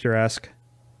picturesque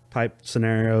type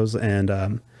scenarios.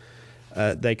 And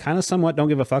they kind of somewhat don't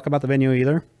give a fuck about the venue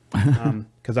either.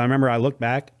 Because I remember I looked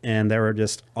back and there were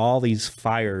just all these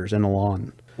fires in the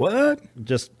lawn. What?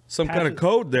 Just some kind of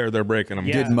code there they're breaking them.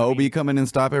 Yeah. Did Moby come in and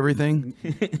stop everything?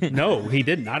 No, he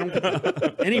didn't. I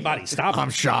don't. Anybody stop him. I'm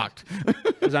shocked.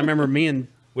 Because I remember me and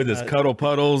with his cuddle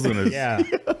puddles and his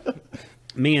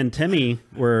me and Timmy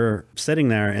were sitting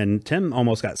there, and Tim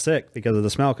almost got sick because of the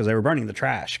smell, because they were burning the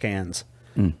trash cans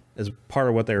as part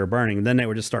of what they were burning. And then they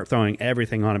would just start throwing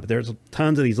everything on it. But there's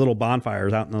tons of these little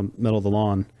bonfires out in the middle of the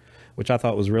lawn, which I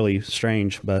thought was really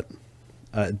strange, but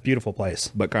beautiful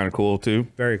place. But kind of cool too.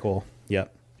 Very cool.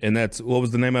 Yep. And what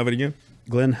was the name of it again?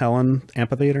 Glen Helen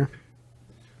Amphitheater.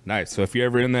 Nice. So if you're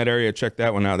ever in that area, check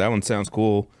that one out. That one sounds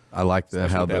cool. I like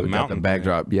how they got the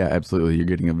backdrop. Yeah, absolutely. You're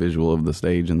getting a visual of the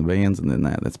stage and the bands, and then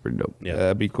that's pretty dope. Yeah,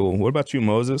 that'd be cool. What about you,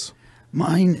 Moses?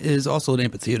 Mine is also an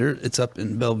amphitheater. It's up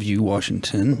in Bellevue,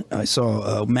 Washington. I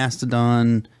saw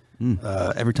Mastodon,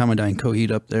 Every Time I Die in Coheed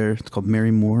up there. It's called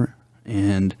Mary Moore.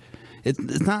 And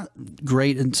It's not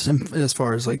great as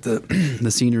far as like the the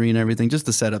scenery and everything. Just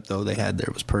the setup though they had there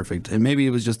was perfect, and maybe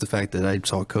it was just the fact that I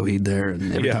saw Coheed there.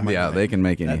 And every time they can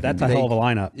make anything. That's a hell of a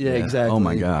lineup. Yeah, exactly. Oh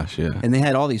my gosh, yeah. And they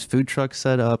had all these food trucks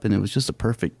set up, and it was just a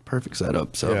perfect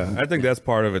setup. So yeah, I think that's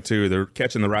part of it too. They're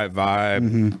catching the right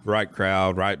vibe, right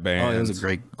crowd, right band. Oh, it was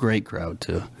a great crowd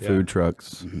too. Food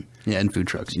trucks. Yeah, and food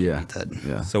trucks. Yeah,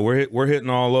 yeah. So we're hitting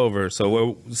all over. So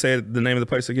we'll say the name of the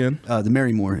place again. The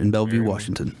Marymore in Bellevue,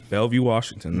 Washington. Bellevue,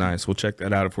 Washington. Nice. We'll check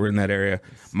that out if we're in that area.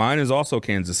 Mine is also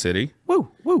Kansas City.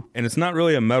 Woo. And it's not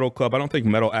really a metal club. I don't think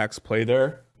metal acts play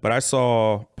there. But I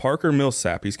saw Parker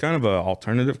Millsap. He's kind of an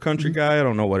alternative country guy. I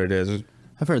don't know what it is.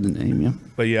 I've heard the name, yeah.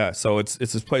 But yeah, so it's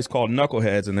this place called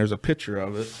Knuckleheads, and there's a picture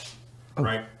of it.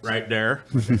 Right there.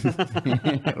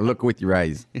 Look with your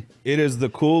eyes. It is the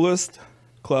coolest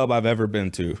club I've ever been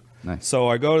to. Nice. So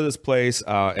I go to this place,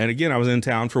 and again, I was in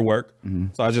town for work,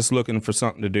 so I was just looking for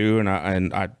something to do, and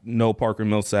I know Parker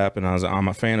Millsap, and I'm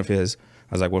a fan of his.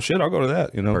 I was like, well, shit, I'll go to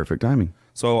that, you know. Perfect timing.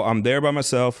 So I'm there by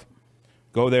myself.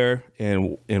 Go there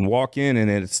and walk in,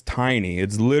 and it's tiny.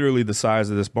 It's literally the size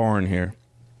of this barn here.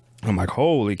 I'm like,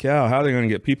 holy cow, how are they going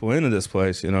to get people into this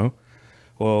place, you know?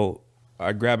 Well,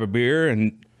 I grab a beer,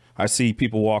 and I see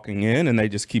people walking in, and they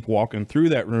just keep walking through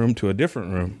that room to a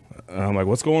different room. And I'm like,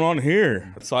 what's going on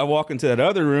here? So I walk into that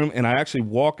other room, and I actually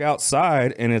walk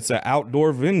outside, and it's an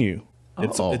outdoor venue.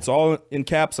 It's all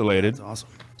encapsulated. That's awesome.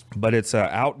 But it's an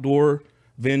outdoor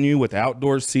venue with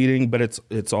outdoor seating, but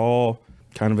it's all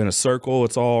kind of in a circle.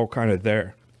 It's all kind of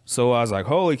there. So I was like,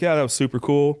 holy cow, that was super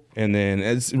cool. And then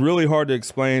it's really hard to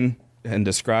explain and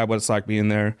describe what it's like being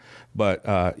there. But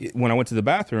when I went to the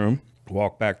bathroom,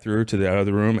 walked back through to the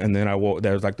other room, and then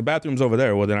there was like the bathroom's over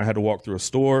there. Well, then I had to walk through a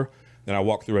store. Then I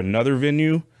walked through another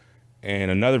venue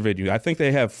and another venue. I think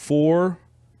they have 4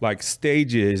 like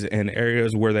stages and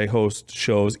areas where they host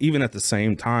shows, even at the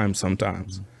same time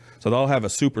sometimes. So they'll have a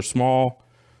super small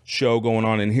show going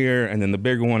on in here, and then the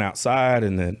bigger one outside,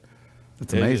 and then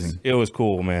that's amazing. It was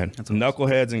cool, man. That's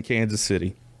Knuckleheads in Kansas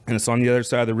City, and it's on the other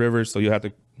side of the river, so you have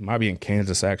to. Might be in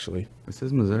Kansas actually. It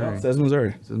says Missouri. It says Missouri.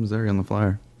 It says Missouri on the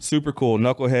flyer. Super cool.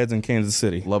 Knuckleheads in Kansas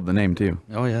City. Love the name too.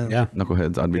 Oh yeah, yeah.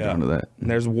 Knuckleheads. I'd be down to that.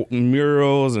 And there's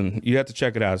murals, and you have to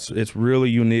check it out. It's really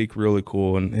unique, really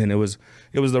cool, and it was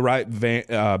the right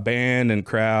band and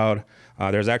crowd.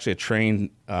 There's actually a train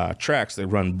tracks that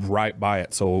run right by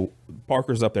it. So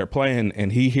Parker's up there playing,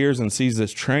 and he hears and sees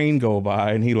this train go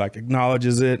by, and he like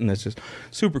acknowledges it, and it's just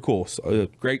super cool. So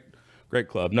great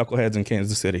club, Knuckleheads in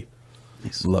Kansas City.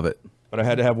 Nice. Love it. But I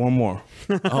had to have one more.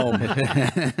 Oh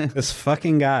man, this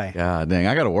fucking guy. God dang,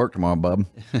 I got to work tomorrow, bub.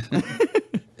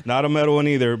 Not a metal one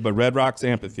either, but Red Rocks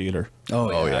Amphitheater.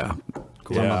 Oh yeah.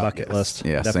 Cool. On my bucket list.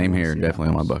 Yeah, Definitely same here. Definitely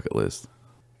on my bucket list.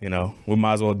 You know, we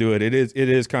might as well do it. It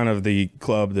is kind of the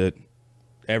club that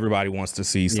everybody wants to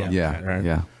see something at, right?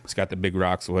 Yeah. It's got the big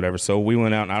rocks or whatever. So we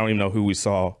went out, and I don't even know who we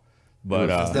saw, but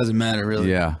it doesn't matter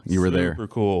really. Yeah, you were there. Super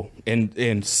cool.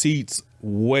 And seats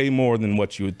way more than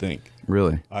what you would think.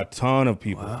 Really? A ton of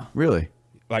people. Wow. Really?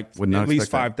 Like Would not at least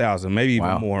expect 5,000, maybe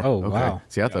Wow. even more. Oh, Okay. wow.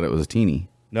 See, I thought it was a teeny.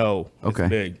 No, Okay. it's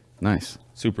big. Nice.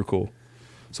 Super cool.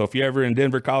 So if you're ever in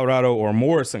Denver, Colorado, or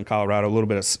Morrison, Colorado, a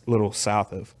little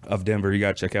south of Denver, you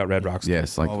got to check out Red Rocks.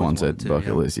 Yes, like Always Juan said, wanted to, bucket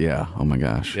yeah. list. Yeah. Oh my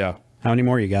gosh. Yeah. How many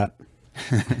more you got?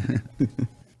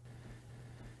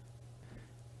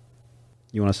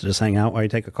 You want us to just hang out while you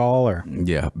take a call, or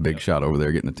Yeah. Big shot over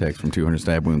there getting a text from 200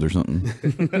 stab wounds or something.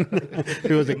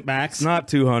 who was it, Max? It's not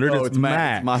 200. Oh, it's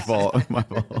Max. It's my fault. My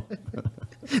fault.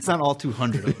 It's not all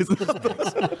 200 of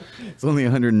them. It's only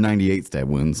 198 stab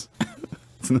wounds.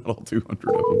 It's not all 200 of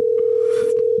them.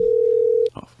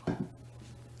 What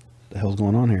the hell's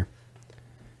going on here?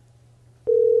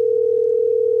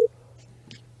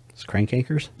 It's Crank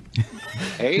Acres?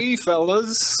 Hey,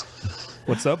 fellas.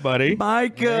 What's up, buddy?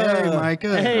 Micah. Hey,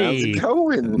 Micah. Hey. How's it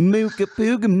going? Mooka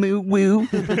pooga moo woo.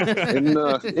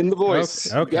 In the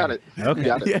voice. Okay. Got it. Okay.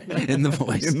 Got it. In the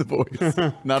voice. In the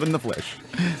voice. Not in the flesh.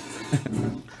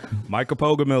 Micah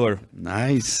Pogamiller.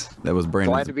 Nice. That was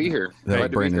Brandon's. Glad to be here. That was Glad to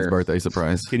be Brandon's here. birthday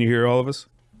surprise. Can you hear all of us?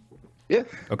 Yeah.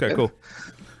 Okay, Yeah. cool.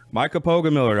 Micah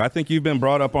Pogamiller, I think you've been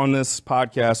brought up on this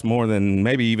podcast more than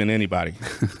maybe even anybody.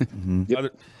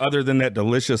 Other than that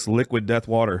delicious liquid death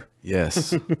water.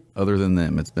 Yes. Other than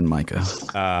them, it's been Micah.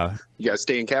 You guys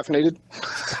staying caffeinated?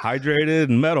 Hydrated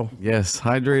and metal. Yes.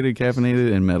 Hydrated,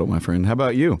 caffeinated, and metal, my friend. How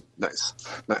about you? Nice.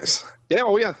 Nice. Yeah.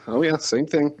 Oh, yeah. Same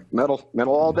thing. Metal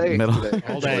all day. Metal. today.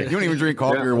 All day. You don't even drink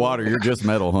coffee Yeah. or water. You're just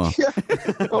metal, huh?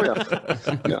 Yeah. Oh, yeah.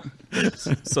 Yeah.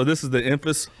 So this is the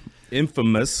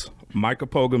infamous Micah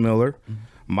Pogamiller.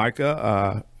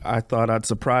 Micah, I thought I'd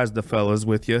surprise the fellas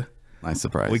with you. Nice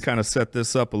surprise. We kind of set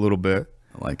this up a little bit.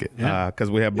 I like it. Because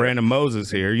we have Brandon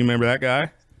Moses here. You remember that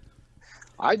guy?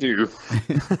 I do.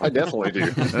 I definitely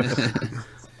do.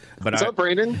 What's up,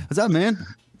 Brandon? What's up, man?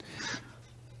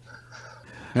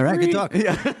 All right, good talk.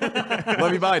 Yeah.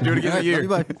 Love you, bye. Do it again in a year.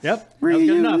 Love you, bye. Yep.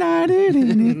 Reunited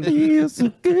and it feels so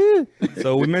good.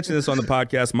 So we mentioned this on the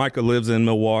podcast. Micah lives in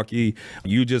Milwaukee.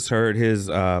 You just heard his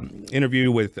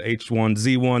interview with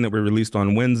H1Z1 that we released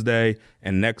on Wednesday.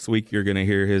 And next week, you're going to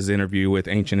hear his interview with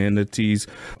Ancient Entities.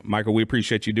 Michael, we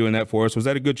appreciate you doing that for us. Was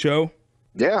that a good show?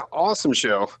 Yeah, awesome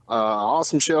show.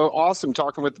 Awesome show. Awesome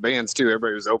talking with the bands, too.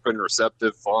 Everybody was open,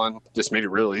 receptive, fun. Just made it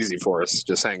real easy for us,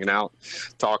 just hanging out,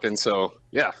 talking. So,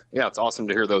 yeah, it's awesome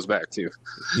to hear those back, too.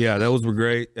 Yeah, those were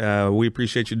great. We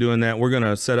appreciate you doing that. We're going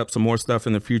to set up some more stuff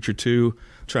in the future, too,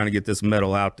 trying to get this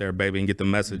metal out there, baby, and get the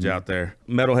message out there.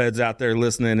 Metalheads out there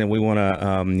listening, and we want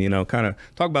to, kind of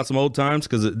talk about some old times,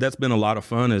 because that's been a lot of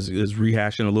fun, is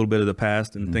rehashing a little bit of the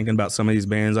past and thinking about some of these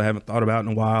bands I haven't thought about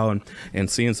in a while, and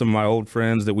seeing some of my old friends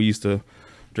that we used to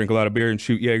drink a lot of beer and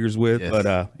shoot Jaegers with. Yes.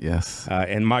 But yes.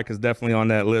 And Micah's definitely on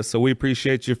that list. So we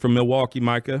appreciate you from Milwaukee,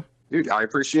 Micah. Dude, I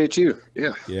appreciate you.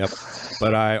 Yeah. Yep.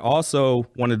 But I also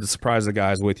wanted to surprise the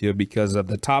guys with you because of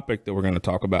the topic that we're going to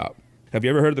talk about. Have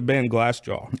you ever heard of the band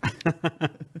Glassjaw?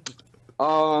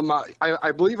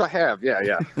 I believe I have. Yeah.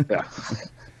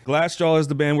 Glassjaw is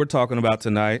the band we're talking about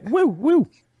tonight. Woo, woo,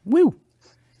 woo.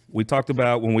 We talked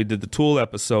about when we did the Tool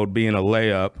episode being a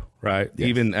layup, right?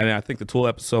 Yes. And I think the Tool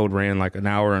episode ran like an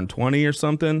hour and 20 or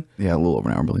something. Yeah, a little over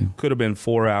an hour, I believe. Could have been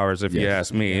 4 hours if you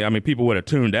ask me. I mean, people would have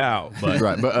tuned out. But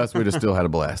Right, but us, we'd have still had a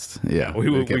blast. Yeah,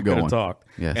 we kept could have talked.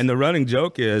 Yes. And the running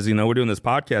joke is, we're doing this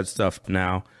podcast stuff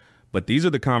now, but these are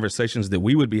the conversations that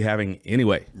we would be having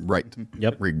anyway. Right.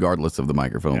 Yep. Regardless of the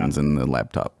microphones and the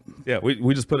laptop. Yeah,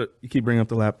 we just put it. You keep bringing up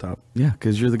the laptop. Yeah,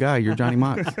 because you're the guy. You're Johnny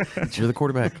Mox. You're the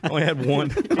quarterback. I only had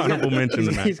one honorable mention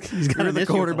tonight. You're the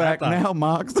quarterback now,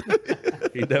 Mox.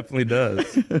 He definitely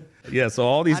does. Yeah, so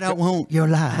all these. I don't want your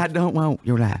life. I don't want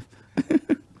your life.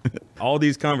 All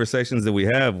these conversations that we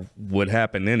have would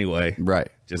happen anyway. Right.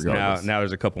 Just Regardless. now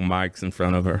there's a couple mics in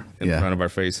front of her, in front of our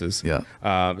faces. Yeah.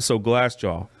 So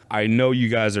Glassjaw, I know you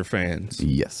guys are fans.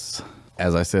 Yes.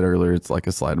 As I said earlier, it's like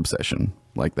a slight obsession.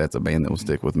 Like, that's a band that will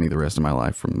stick with me the rest of my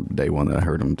life from day one that I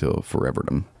heard them till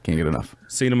foreverdom. Can't get enough.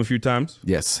 Seen them a few times?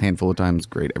 Yes, handful of times.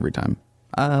 Great every time.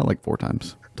 Like 4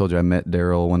 times. Told you I met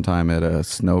Daryl one time at a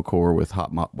snowcore with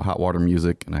hot water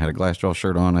music, and I had a Glassjaw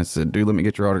shirt on. I said, dude, let me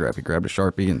get your autograph. He grabbed a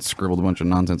Sharpie and scribbled a bunch of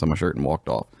nonsense on my shirt and walked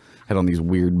off. Had on these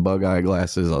weird bug eye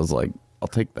glasses. I was like, I'll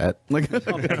take that. Like,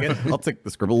 I'll take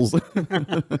the scribbles.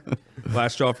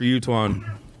 Glassjaw for you,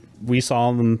 Twan. We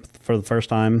saw them for the first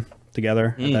time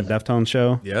together at that Deftones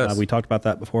show. Yes. We talked about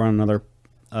that before on another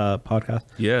podcast.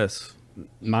 Yes.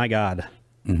 My God,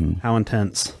 how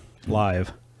intense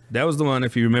live. That was the one,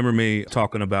 if you remember me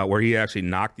talking about, where he actually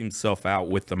knocked himself out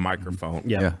with the microphone.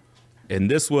 Yeah.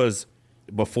 And this was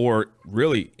before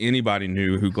really anybody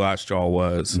knew who Glassjaw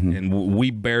was. And we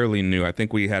barely knew. I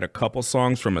think we had a couple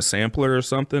songs from a sampler or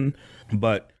something.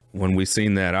 But when we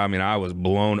seen that, I mean, I was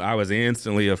blown. I was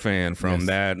instantly a fan from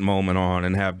that moment on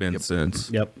and have been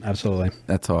since. Yep, absolutely.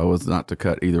 That's how I was, not to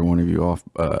cut either one of you off.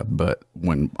 But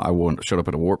when I showed up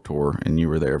at a Warped Tour and you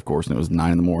were there, of course, and it was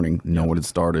 9 a.m, no one had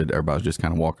started. Everybody was just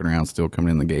kind of walking around, still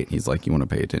coming in the gate. He's like, you want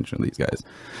to pay attention to these guys.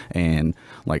 And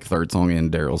like third song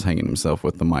in, Daryl's hanging himself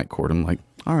with the mic cord. I'm like,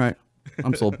 all right,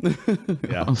 I'm sold.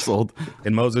 Yeah. I'm sold.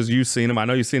 And Moses, you've seen him. I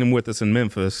know you've seen him with us in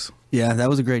Memphis. Yeah, that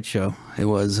was a great show. It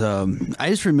was. I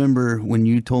just remember when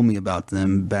you told me about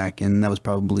them back in, that was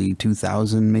probably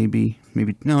 2000, maybe.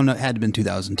 No, it had to have been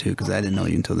 2002 because I didn't know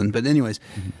you until then. But anyways,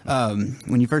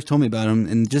 when you first told me about them,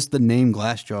 and just the name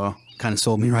Glassjaw kind of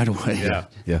sold me right away. Yeah.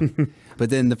 Yeah. But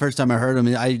then the first time I heard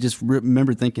them, I just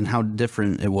remember thinking how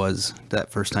different it was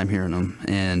that first time hearing them.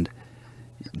 And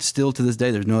still to this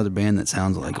day, there's no other band that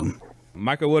sounds like them.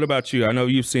 Micah, what about you? I know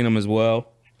you've seen him as well.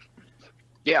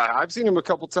 Yeah, I've seen him a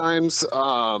couple times.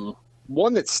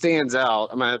 One that stands out,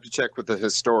 I'm going to have to check with the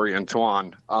historian,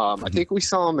 Twan. I think we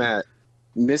saw him at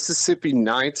Mississippi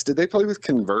Nights. Did they play with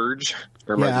Converge?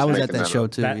 Or am Yeah, I was just at making that show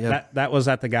up? too. That was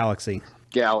at the Galaxy.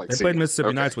 Galaxy. They played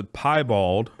Mississippi Nights with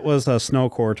Piebald. It was a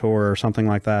snowcore tour or something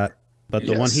like that. But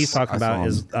the one he's talking I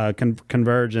about saw is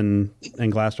Converge and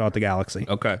Glassjaw at the Galaxy.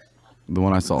 Okay. The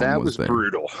one I saw That was was there.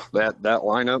 brutal. That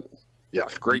lineup. Yeah,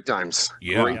 great times.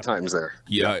 Yeah. Great times there.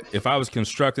 Yeah, if I was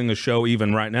constructing a show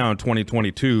even right now in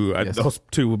 2022, those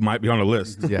two might be on the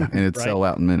list. Yeah, and it'd sell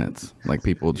out in minutes. Like,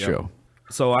 people would show.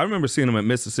 So I remember seeing them at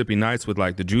Mississippi Nights with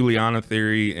like the Juliana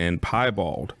Theory and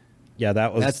Piebald. Yeah,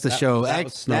 That's the show. was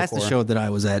That's the snowcore. show that I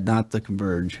was at, not the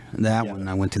Converge. That one,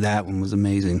 I went to that one, was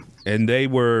amazing. And they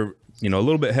were, a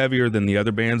little bit heavier than the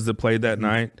other bands that played that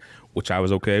night. which I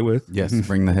was okay with. Yes,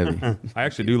 bring the heavy. I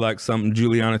actually do like some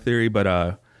Juliana Theory,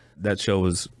 but that show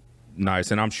was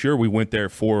nice, and I'm sure we went there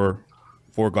for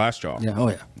Glassjaw. Yeah. Oh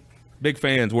yeah. Big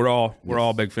fans. We're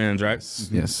all big fans, right?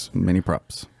 Yes, many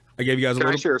props. I gave you guys a Can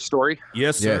I little. share a story?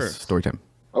 Yes, sir. Yes, story time.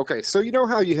 Okay, so you know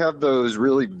how you have those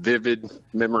really vivid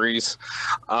memories,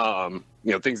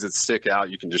 things that stick out,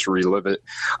 you can just relive it.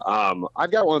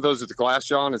 I've got one of those with the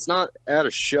Glassjaw, and it's not at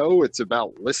a show, it's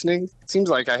about listening. It seems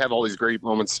like I have all these great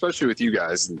moments, especially with you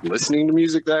guys, listening to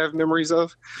music that I have memories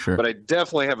of. Sure. But I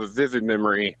definitely have a vivid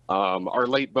memory. Our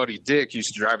late buddy Dick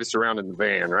used to drive us around in the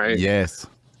van, right? Yes.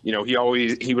 He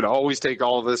would always take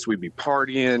all of us. We'd be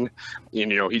partying. He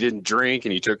didn't drink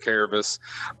and he took care of us.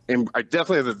 And I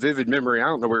definitely have a vivid memory. I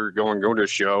don't know where we were going to a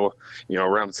show,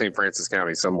 around St. Francis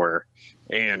County somewhere.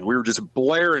 And we were just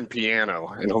blaring piano.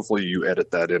 And hopefully you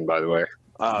edit that in, by the way.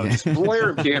 Just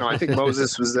blaring piano. I think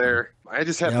Moses was there. I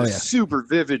just have this super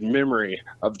vivid memory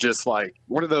of just like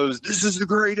one of those, this is the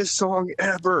greatest song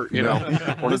ever,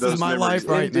 one of those is my memories life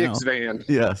right in Dick's van.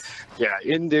 Yes. Yeah,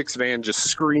 in Dick's van, just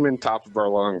screaming top of our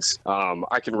lungs.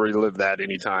 I can relive that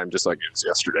anytime, just like it was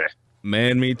yesterday.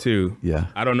 Man, me too. Yeah.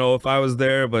 I don't know if I was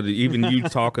there, but even you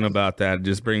talking about that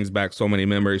just brings back so many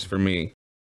memories for me.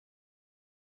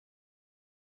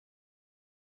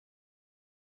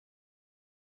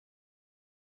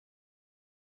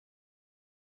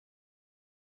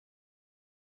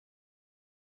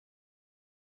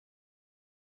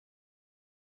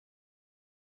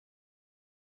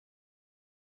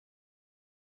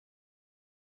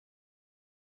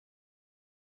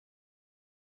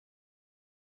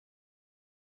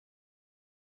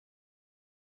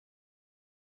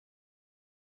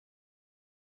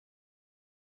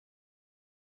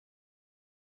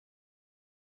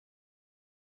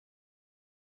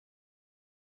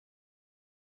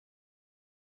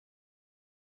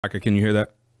 Can you hear that?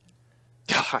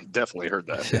 Yeah, I definitely heard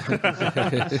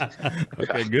that.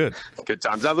 Okay, good. Good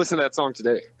times. I listened to that song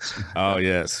today. Oh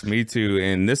yes, me too.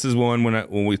 And this is one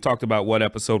when we talked about what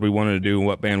episode we wanted to do and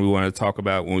what band we wanted to talk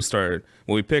about when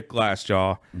we picked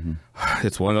Glassjaw. Mm-hmm.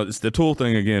 It's the Tool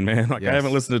thing again, man. Like I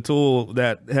haven't listened to Tool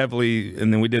that heavily,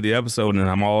 and then we did the episode, and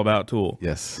I'm all about Tool.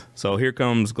 Yes. So here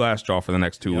comes Glassjaw for the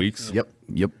next 2 weeks. Yep.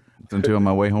 Listened to on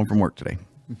my way home from work today.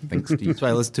 Thanks, Steve. That's what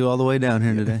I listened to all the way down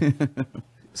here today.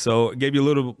 So it gave you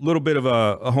a little bit of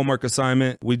a homework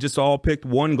assignment. We just all picked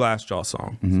one Glassjaw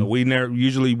song. Mm-hmm. So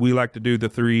usually we like to do the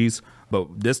threes, but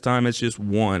this time it's just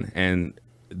one, and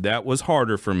that was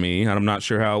harder for me. And I'm not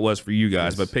sure how it was for you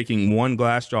guys, but picking one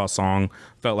Glassjaw song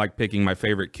felt like picking my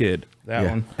favorite kid. That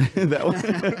one, that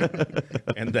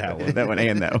one, and that one, that one,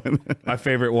 and that one. My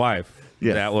favorite wife.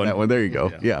 Yeah, that one. That one. There you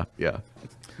go. Yeah.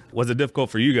 Was it difficult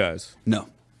for you guys? No.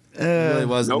 It really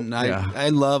wasn't. Nope. I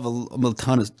love a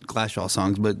ton of Glassjaw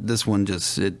songs, but this one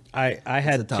I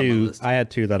had two. I had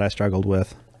two that I struggled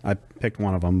with. I picked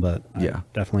one of them, but I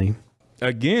definitely.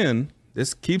 Again,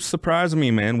 this keeps surprising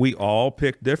me, man. We all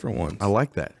picked different ones. I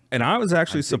like that, and I was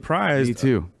actually surprised. Me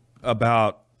too.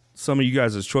 About some of you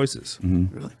guys' choices.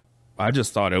 Mm-hmm. Really? I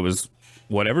just thought it was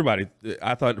what everybody.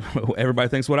 I thought everybody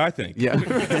thinks what I think. Yeah,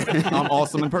 I'm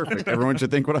awesome and perfect. Everyone should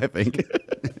think what I think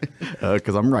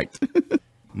because I'm right.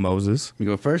 Moses, you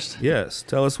go first. Yes,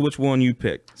 tell us which one you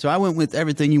picked. So I went with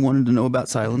Everything You Wanted to Know About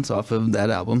Silence off of that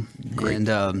album. Great. And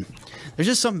there's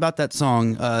just something about that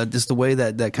song, just the way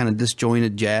that kind of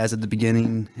disjointed jazz at the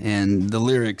beginning, and the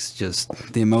lyrics, just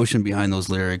the emotion behind those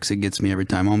lyrics, it gets me every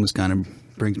time. Almost kind of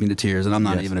brings me to tears, and I'm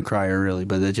not even a crier really,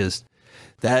 but it just,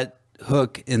 that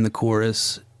hook in the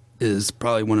chorus is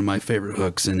probably one of my favorite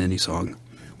hooks in any song.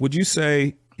 Would you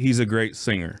say he's a great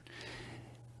singer?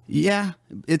 Yeah,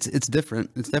 it's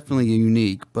different. It's definitely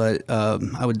unique, but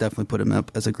I would definitely put him up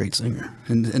as a great singer.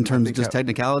 In terms of just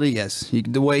technicality, yes.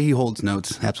 The way he holds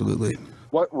notes, absolutely.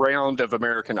 What round of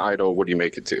American Idol would he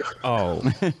make it to? Oh,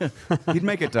 he'd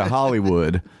make it to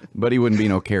Hollywood, but he wouldn't be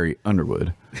no Carrie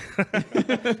Underwood.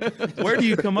 Where do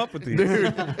you come up with these?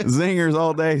 Dude, zingers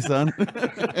all day, son.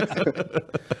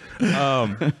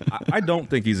 I don't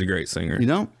think he's a great singer. You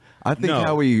don't? I think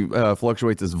how he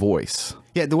fluctuates his voice.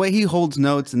 Yeah, the way he holds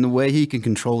notes and the way he can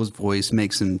control his voice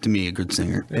makes him, to me, a good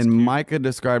singer. And Micah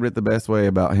described it the best way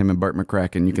about him and Burt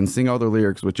McCracken. You can sing all their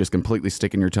lyrics with just completely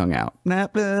sticking your tongue out.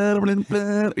 Every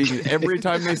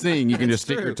time they sing, you can just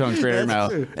stick your tongue straight in your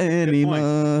mouth.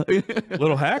 Anymore.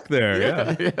 Little hack there,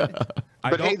 yeah.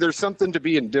 But hey, there's something to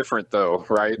being different, though,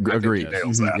 right? Agreed.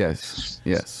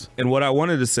 Yes. And what I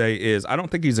wanted to say is, I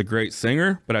don't think he's a great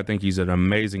singer, but I think he's an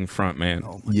amazing front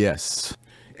man. Yes.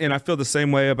 And I feel the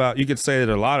same way about, you could say it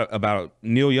a lot about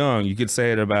Neil Young. You could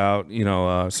say it about,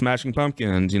 Smashing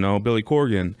Pumpkins, Billy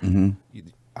Corgan. Mm-hmm.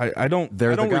 I don't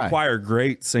They're the guy. require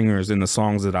great singers in the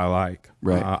songs that I like.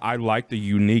 Right. I like the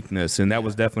uniqueness, and that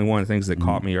was definitely one of the things that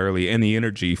caught me early. And the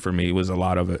energy for me was a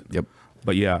lot of it. Yep.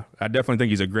 But yeah, I definitely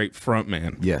think he's a great front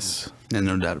man. Yes. And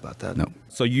no doubt about that. No.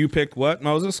 So you picked what,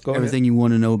 Moses? Go Everything you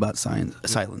want to know about silence.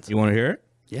 ahead. You want to hear it?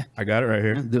 Yeah. I got it right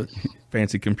here. Do it.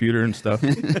 Fancy computer and stuff.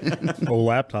 Old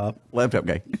laptop. Laptop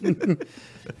guy.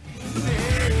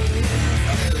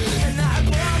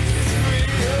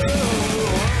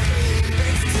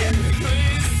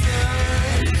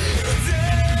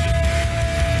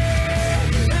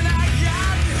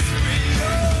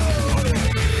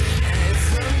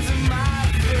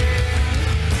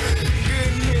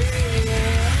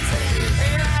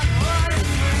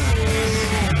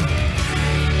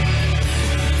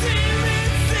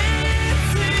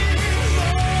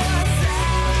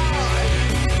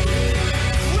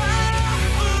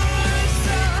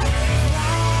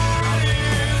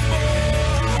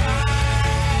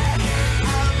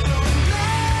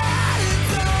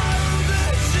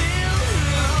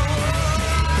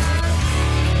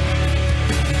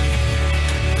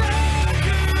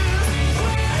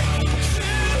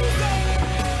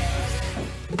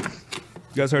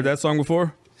 You guys heard that song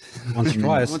before? Once or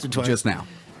twice. Once or twice. Just now.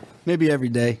 Maybe every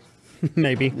day.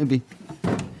 Maybe. Maybe.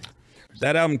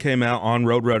 That album came out on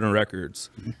Roadrunner Records,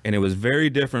 and it was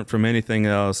very different from anything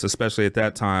else, especially at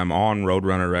that time on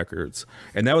Roadrunner Records.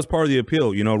 And that was part of the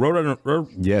appeal. You know,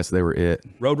 Yes, they were it.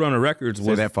 Roadrunner Records Say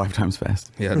was that 5 times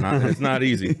fast. Yeah, it's not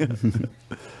easy.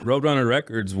 Roadrunner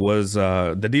Records was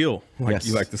the deal, like Yes,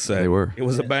 you like to say. they were. It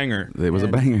was a banger. It was a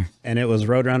banger. And it was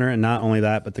Roadrunner, and not only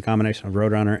that, but the combination of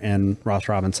Roadrunner and Ross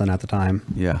Robinson at the time.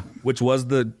 Yeah. Which was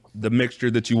the mixture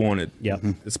that you wanted. Yep.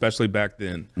 Especially back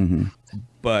then.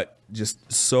 But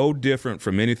just so different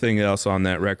from anything else on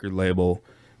that record label.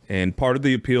 And part of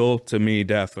the appeal to me,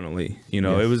 definitely, you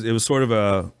know, Yes. it was sort of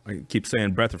I keep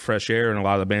saying breath of fresh air in a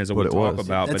lot of the bands that we What it talk was.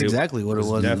 about. That's but exactly what it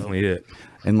was, Definitely it.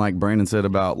 And like Brandon said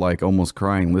about like almost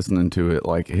crying listening to it,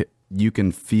 like you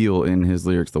can feel in his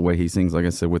lyrics the way he sings, like I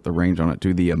said, with the range on it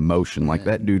too, the emotion. Like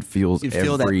that dude feels You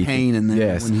feel that every pain in there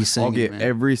yes. when he's singing, I'll get man.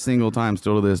 every single time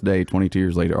still to this day, 22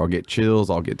 years later, I'll get chills,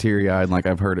 I'll get teary eyed. Like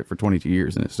I've heard it for 22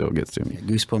 years and it still gets to me.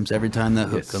 Goosebumps every time that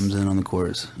hook Yes. comes in on the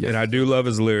chorus. And I do love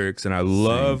his lyrics, and I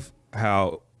love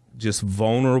how just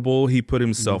vulnerable he put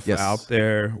himself Yes. out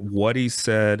there, what he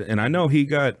said. And I know he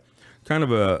got kind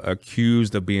of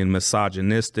accused of being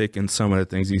misogynistic in some of the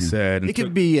things he said. And It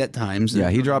could be at times. Yeah,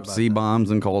 he drops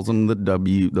C-bombs and calls them the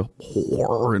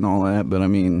whore and all that, but I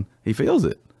mean, he feels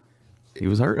it. He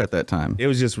was hurt at that time.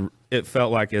 it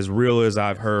felt like as real as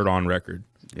I've heard on record.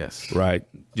 Yes. Right.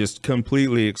 Just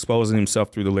completely exposing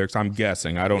himself through the lyrics. I'm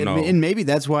guessing. I don't know. And maybe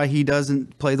that's why he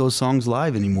doesn't play those songs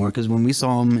live anymore. Because when we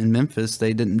saw him in Memphis,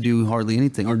 they didn't do hardly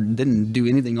anything, or didn't do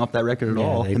anything off that record at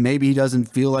all. And maybe he doesn't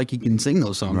feel like he can sing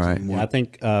those songs anymore. Yeah, I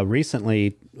think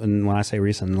recently, and when I say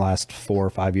recent, in the last 4 or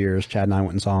 5 years, Chad and I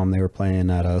went and saw them. They were playing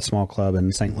at a small club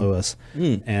in St. Louis,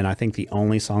 and I think the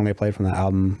only song they played from that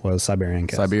album was "Siberian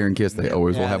Kiss." Siberian Kiss, they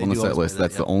always will have on the set list.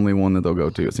 That's the only one that they'll go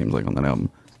to, it seems like, on that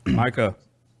album. Micah.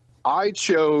 I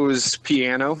chose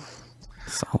piano.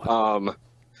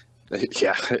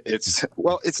 Yeah,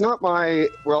 it's not my,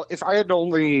 if I had to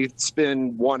only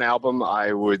spin one album,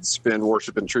 I would spin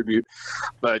Worship and Tribute,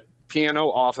 but piano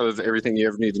off of Everything You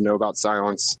Ever Need to Know About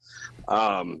Silence.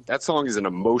 That song is an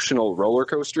emotional roller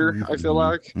coaster, I feel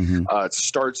like. It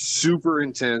starts super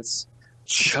intense,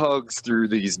 chugs through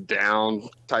these down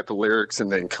type of lyrics,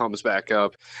 and then comes back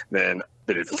up. Then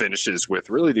it finishes with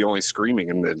really the only screaming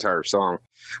in the entire song.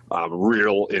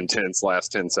 Real intense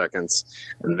last 10 seconds.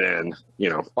 And then,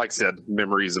 like I said,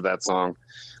 memories of that song.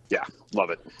 Yeah, love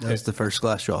it. That's the first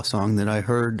Glassjaw song that I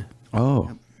heard.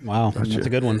 Oh, wow. That's a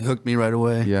good one. It hooked me right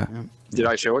away. Yeah. Did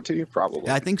I show it to you? Probably.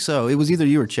 I think so. It was either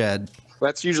you or Chad.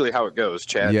 That's usually how it goes.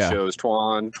 Chad shows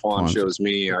Twan shows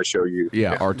me, I show you.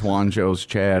 Yeah, our Twan shows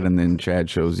Chad, and then Chad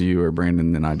shows you or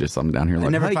Brandon, and I'm down here like, I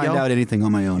never hey, find yo. out anything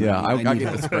on my own. Yeah, I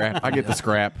get the scrap. I get the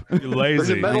scrap. You're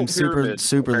lazy. I'm super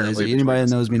lazy. Anybody that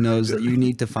knows me knows that you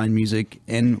need to find music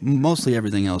and mostly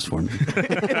everything else for me.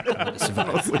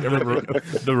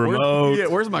 The remote. Yeah,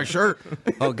 where's my shirt?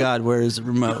 Oh God, where is the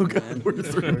remote? Oh, God,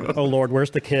 where's the remote? Oh Lord,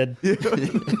 where's the kid?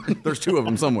 There's 2 of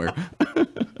them somewhere.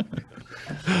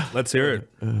 Let's hear it.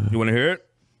 You want to hear it?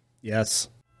 Yes.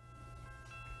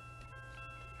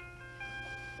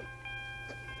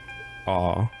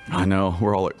 Aw. I know.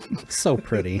 We're all like, So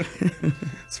pretty.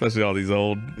 Especially all these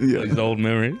old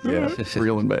memories. yeah,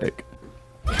 reeling back.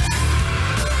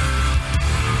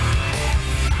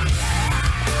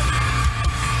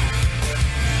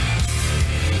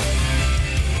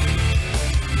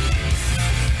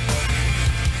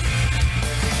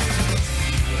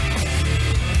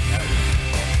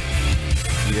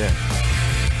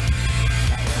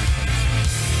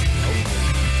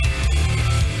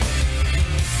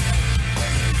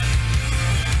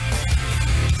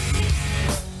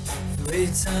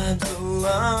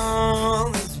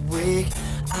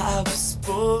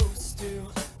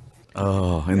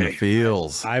 Oh, in the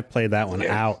fields. I played that one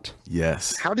out.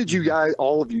 Yes. How did you guys,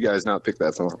 all of you guys, not pick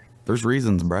that song? There's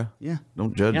reasons, bro. Yeah.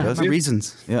 Don't judge us. My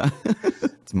reasons. Yeah.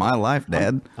 It's my life,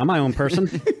 Dad. I'm my own person.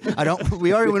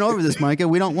 We already went over this, Micah.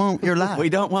 We don't want your life. We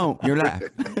don't want your life.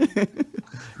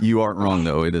 You aren't wrong,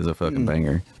 though. It is a fucking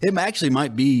banger. It actually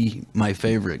might be my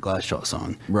favorite Glassjaw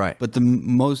song. Right. But the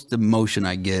most emotion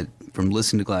I get from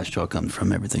listening to Glassjaw comes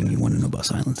from Everything You Want to Know About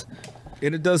Silence.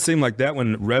 And it does seem like that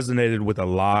one resonated with a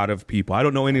lot of people. I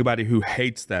don't know anybody who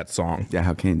hates that song. Yeah,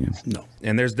 how can you? No.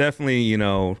 And there's definitely, you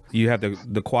know, you have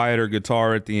the quieter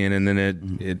guitar at the end, and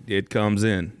then it comes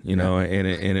in, you know, and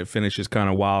it finishes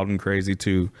kind of wild and crazy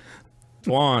too.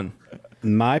 Juan.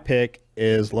 My pick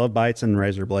is Love Bites and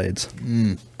Razor Blades.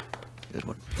 Good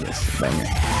one. Yes, banger.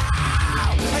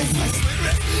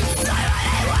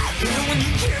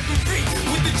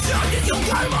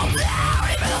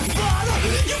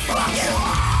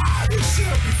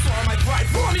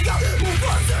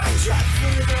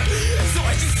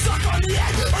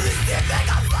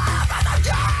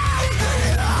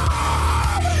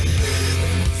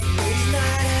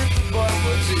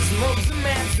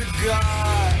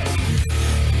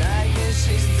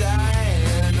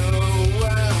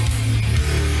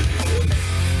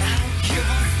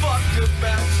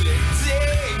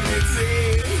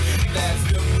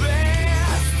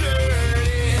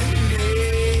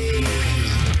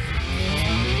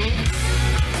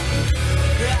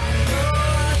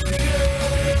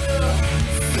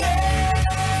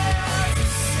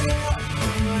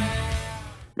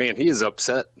 Man, he is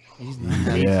upset.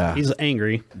 Yeah. He's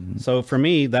angry. So for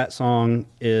me, that song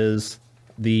is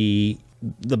the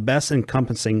best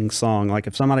encompassing song. Like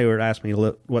if somebody were to ask me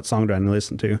what song do I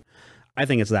listen to, I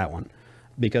think it's that one,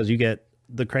 because you get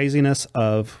the craziness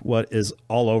of what is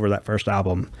all over that first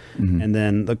album, and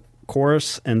then the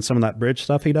chorus and some of that bridge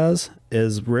stuff he does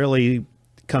is really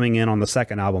coming in on the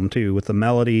second album too, with the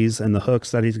melodies and the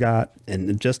hooks that he's got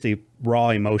and just the raw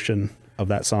emotion of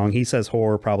that song. He says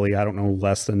whore probably, I don't know,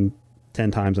 less than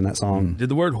 10 times in that song. Did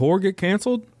the word whore get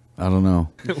canceled? I don't know.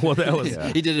 Well, that was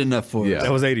He did enough for us.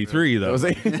 that was 83 though.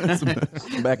 That's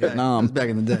back at Nam. Back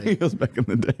in the day. He was back in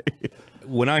the day.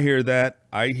 When I hear that,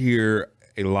 I hear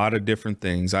a lot of different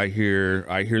things. I hear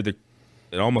it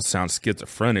almost sounds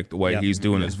schizophrenic the way he's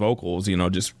doing his vocals, you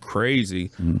know, just crazy.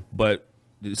 But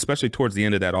especially towards the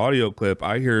end of that audio clip,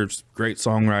 I hear great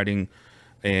songwriting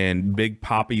and big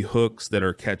poppy hooks that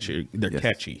are catchy. They're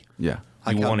catchy. Yeah.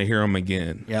 You want to hear them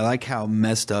again. Yeah, I like how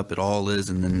messed up it all is,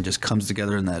 and then it just comes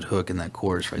together in that hook and that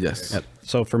chorus right there. Yep.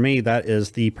 So for me, that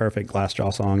is the perfect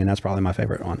Glassjaw song, and that's probably my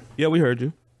favorite one. Yeah, we heard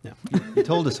you. Yeah. You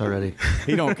told us already.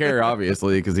 He don't care,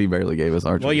 obviously, because he barely gave us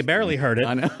our choice. Well, you barely heard it.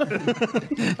 I know.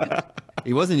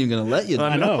 He wasn't even going to let you know.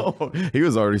 I know. He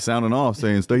was already sounding off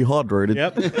saying, stay hydrated.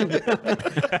 Yep.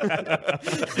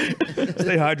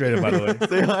 Stay hydrated, by the way.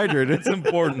 Stay hydrated. It's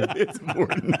important. It's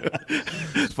important.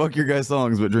 Fuck your guys'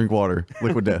 songs, but drink water.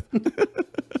 Liquid death.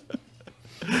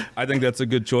 I think that's a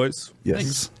good choice.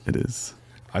 Yes, Thanks. it is.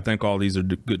 I think all these are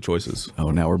good choices.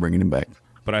 Oh, now we're bringing him back.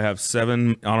 But I have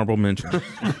 7 honorable mentions.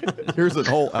 Here's a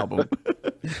whole album.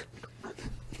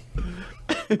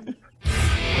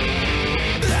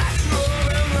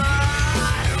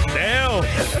 Dale!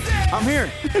 I'm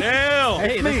here. Dale!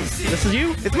 Hey, this is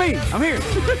you? It's me. I'm here.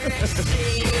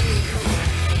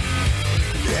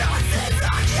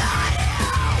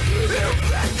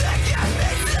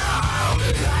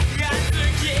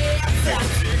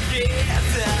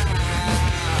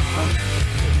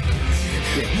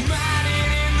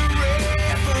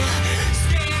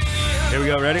 Here we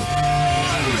go. Ready?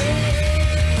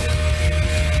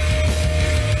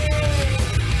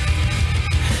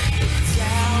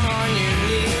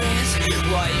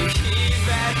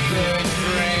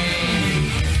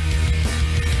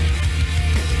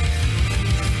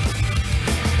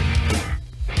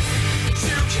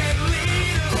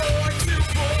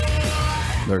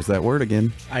 There's that word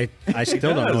again. I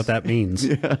still don't know what that means.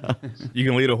 You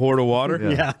can lead a whore to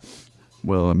water? Yeah.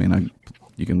 Well, I mean,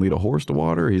 you can lead a horse to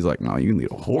water. He's like, no, you can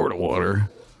lead a whore to water.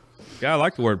 Yeah, I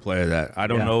like the wordplay of that. I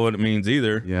don't Yeah. know what it means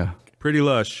either. Yeah. Pretty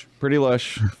lush. Pretty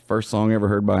lush. First song I ever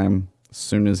heard by him. As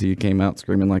soon as he came out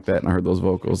screaming like that and I heard those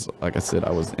vocals, like I said,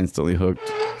 I was instantly hooked,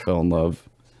 fell in love,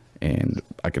 and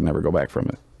I could never go back from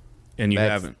it. And you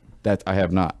haven't. I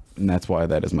have not. And that's why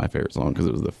that is my favorite song, because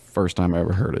it was the first time I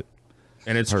ever heard it.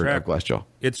 And it's Heard track of Glassjaw.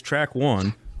 It's track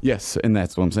 1. Yes, and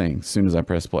that's what I'm saying. As soon as I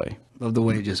press play. Love the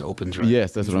way it just opens right.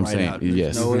 Yes, that's what I'm right saying. out. There's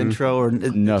Yes. No intro or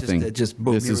Nothing. It just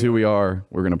boom, this here is who we are.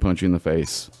 We're going to punch you in the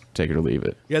face. Take it or leave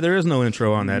it. Yeah, there is no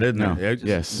intro on that, isn't No. there?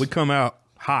 Yes. We come out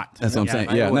hot. That's what I'm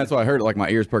saying. Yeah, and that's why I heard it. Like my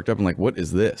ears perked up. I'm like, what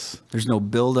is this? There's no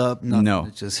build up. Nothing. No.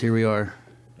 It's just here we are.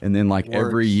 And then like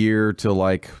every year to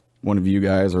like one of you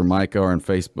guys or Micah or on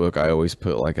Facebook, I always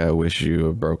put like, I wish you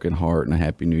a broken heart and a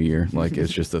happy new year. Like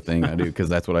it's just a thing I do because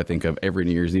that's what I think of every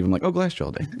New Year's Eve. I'm like, oh,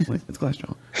 Glassjaw Day. It's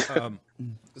Glassjaw.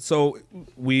 So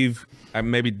I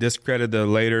maybe discredited the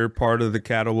later part of the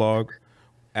catalog.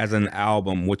 As an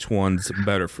album, which one's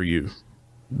better for you?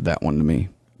 That one to me.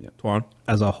 Yeah. Twan?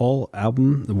 As a whole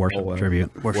album, the Worship and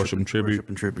Tribute. Worship and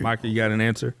Tribute. Micah, you got an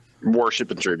answer? Worship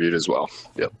and Tribute as well.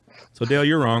 Yep. So Dale,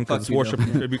 you're wrong because it's Worship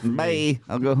and Tribute. Bye.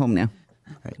 I'll go home now.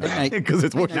 Because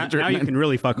it's Worship and Tribute. Now you can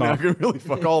really fuck off. Now you can really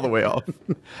fuck all the way off.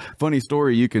 Funny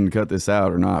story. You can cut this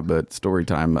out or not, but story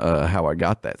time. How I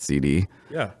got that CD.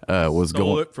 Yeah. Was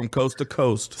Stole going it from coast to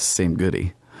coast. Same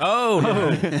goodie. Oh,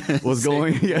 was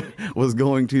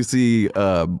going to see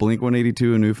Blink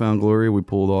 182 in Newfound Glory. We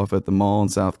pulled off at the mall in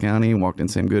South County and walked in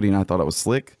Sam Goody, and I thought I was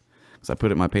slick because I put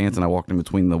it in my pants and I walked in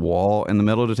between the wall and the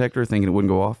metal detector thinking it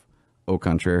wouldn't go off. Au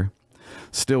contraire,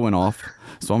 still went off.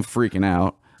 So I'm freaking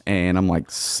out. And I'm like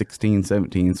 16,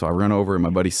 17. So I run over and my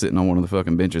buddy's sitting on one of the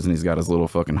fucking benches and he's got his little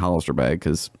fucking Hollister bag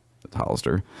because it's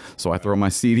Hollister. So I throw my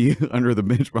CD under the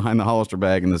bench behind the Hollister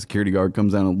bag and the security guard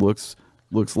comes down and looks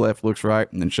left, looks right,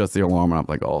 and then shuts the alarm. And I'm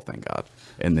like, oh, thank God.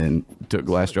 And then took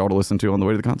Glassjaw to listen to on the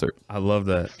way to the concert. I love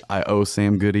that. I owe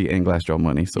Sam Goody and Glassjaw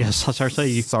money. So yes, I was say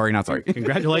you. Sorry, not sorry.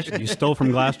 Congratulations, you stole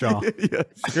from Glassjaw.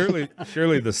 Yes.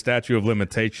 Surely the statute of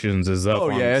limitations is up. Oh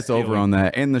yeah, it's over on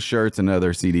that, and the shirts and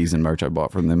other CDs and merch I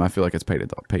bought from them. I feel like it's paid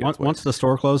Once the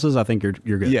store closes, I think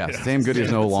you're good. Yeah, Sam Goody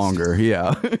is no longer.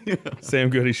 Yeah. Sam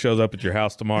Goody shows up at your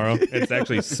house tomorrow. It's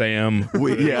actually Sam.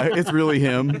 Yeah, it's really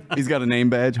him. He's got a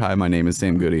name badge. Hi, my name is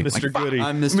Sam Goody. Mr. Goody.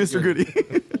 I'm Mr. Goody.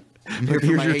 Here's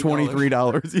your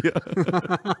 $23.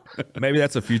 Yeah. Maybe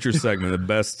that's a future segment. The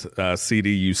best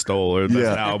CD you stole or the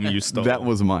best album you stole. That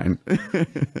was mine.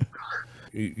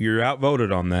 You're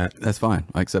outvoted on that. That's fine.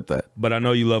 I accept that. But I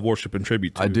know you love Worship and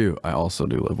Tribute too. I do. I also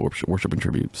do love Worship and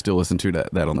Tribute. Still listen to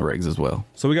that on the regs as well.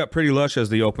 So we got Pretty Lush as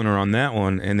the opener on that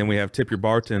one, and then we have Tip Your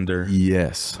Bartender.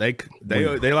 Yes. They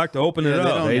like to open it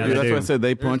up. They do. That's what I said.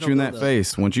 They punch you in that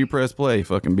face. Once you press play,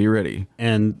 fucking be ready.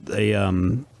 And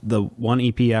the one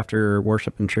EP after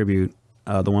Worship and Tribute,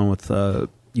 the one with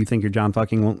You Think You're John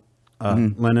Fucking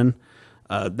Lennon,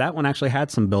 that one actually had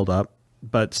some build up,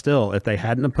 but still, if they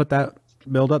hadn't have put that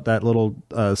build up, that little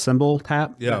cymbal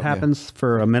tap that happens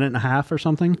for a minute and a half or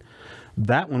something,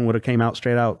 that one would have came out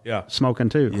straight out smoking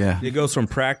too. Yeah. It goes from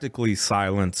practically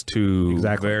silence to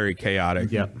very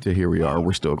chaotic. Yeah. To here we are.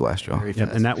 We're still Glassjaw.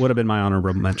 Yep. And that would have been my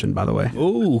honorable mention, by the way.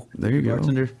 Ooh. There you go.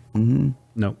 Bartender.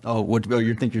 No. Oh,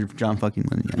 you think you're John fucking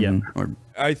Lennon? Yeah. Or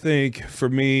I think for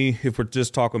me, if we're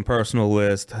just talking personal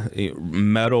list,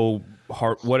 metal,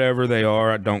 heart, whatever they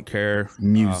are, I don't care.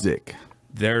 Music.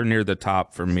 They're near the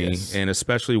top for me, and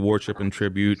especially Worship and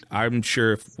Tribute. I'm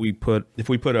sure if we put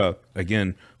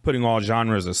again, putting all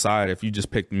genres aside, if you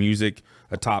just picked music,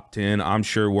 a top 10, I'm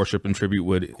sure Worship and Tribute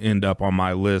would end up on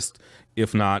my list,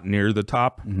 if not near the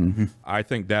top. I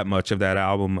think that much of that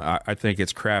album, I think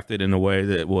it's crafted in a way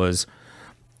that was,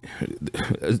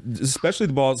 especially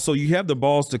the balls. So you have the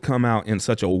balls to come out in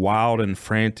such a wild and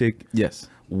frantic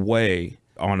way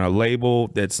on a label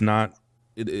that's not,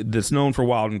 that's known for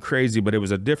wild and crazy, but it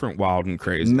was a different wild and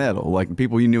crazy. Metal, like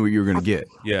people you knew what you were going to get.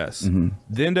 Yes.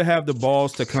 Then to have the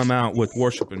balls to come out with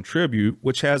Worship and Tribute,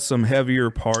 which has some heavier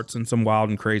parts and some wild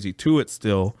and crazy to it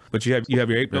still, but you have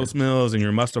your 8 Dose Mills and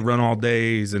your Must Have Run All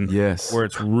Days, and where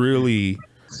it's really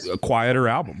a quieter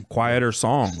album, quieter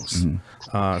songs.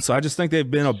 So I just think they've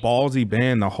been a ballsy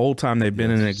band the whole time they've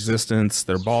been in existence.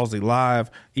 They're ballsy live.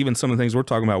 Even some of the things we're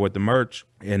talking about with the merch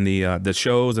and the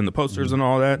shows and the posters and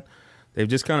all that. They've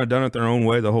just kind of done it their own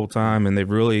way the whole time, and they've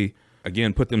really,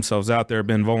 again, put themselves out there,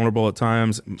 been vulnerable at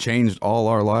times. Changed all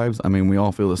our lives. I mean, we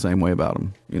all feel the same way about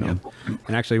them, you know. Yeah.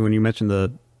 And actually, when you mentioned the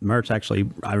merch, actually,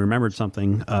 I remembered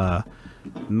something.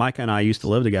 Micah and I used to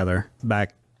live together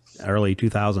back early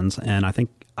 2000s, and I think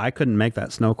I couldn't make that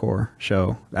Snowcore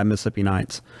show at Mississippi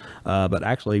Nights. But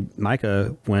actually,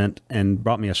 Micah went and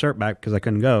brought me a shirt back because I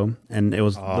couldn't go. And it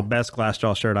was the best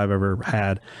Glassjaw shirt I've ever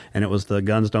had. And it was the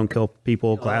Guns Don't Kill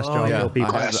People, Glassjaw Kill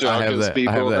People. Glassjaw Kills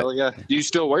People. Hell yeah. Do you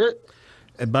still wear it?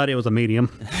 But it was a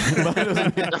medium.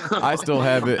 I still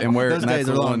have it and wear it. Those days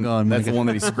are long gone. That's the one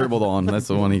that he scribbled on. That's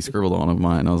the one he scribbled on of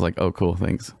mine. I was like, oh, cool,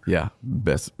 thanks. Yeah,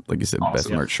 best, like you said, best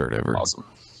merch shirt ever. Awesome.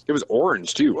 It was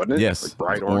orange too, wasn't it? Yes, like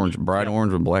bright orange. Bright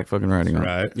orange with black fucking writing on it.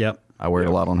 Right. Yep. I wear it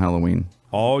a lot on Halloween.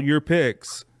 All your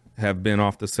picks have been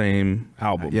off the same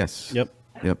album. Yes. Yep.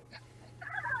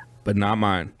 But not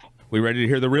mine. We ready to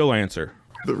hear the real answer?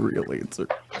 The real answer.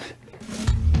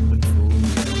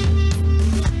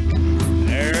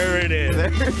 There it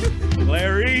is.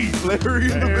 Larry.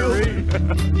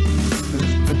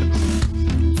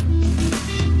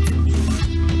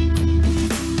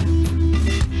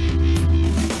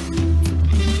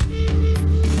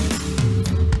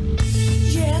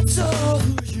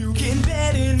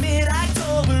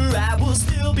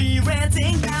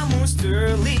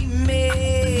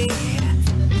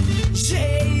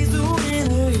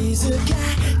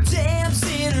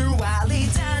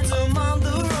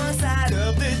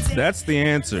 That's the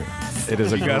answer. It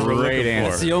is a guys were great looking for. answer.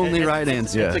 That's the only right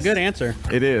answer. Yes. It's a good answer.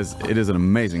 It is. It is an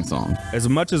amazing song. As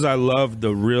much as I love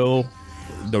the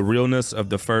realness of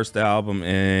the first album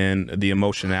and the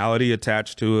emotionality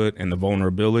attached to it and the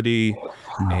vulnerability,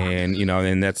 and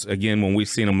and that's again when we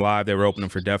seen them live, they were opening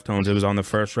for Deftones. It was on the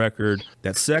first record.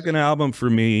 That second album for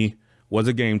me was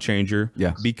a game changer.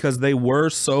 Yeah. Because they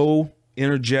were so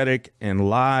energetic and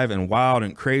live and wild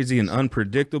and crazy and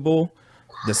unpredictable.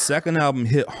 The second album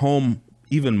hit home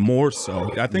even more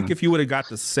so. I think if you would have got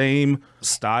the same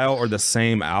style or the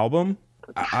same album,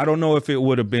 I don't know if it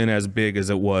would have been as big as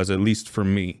it was, at least for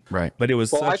me. Right. But it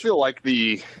was Well, I feel like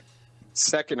the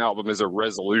second album is a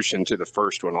resolution to the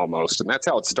first one almost, and that's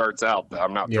how it starts out.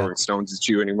 I'm not throwing stones at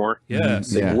you anymore. Yes.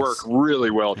 They work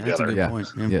really well That's a together.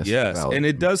 good point. Yeah. Yes. valid. And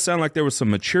it does sound like there was some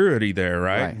maturity there,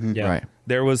 right? Yeah. Right.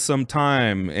 There was some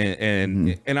time,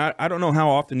 and I don't know how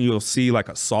often you'll see like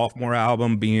a sophomore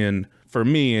album being, for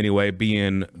me anyway,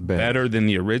 being better than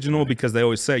the original, because they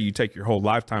always say you take your whole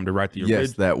lifetime to write the original.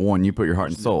 Yes, that one you put your heart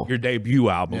and soul. Your debut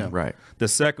album. Yeah. Right. The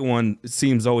second one, it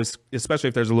seems always, especially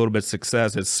if there's a little bit of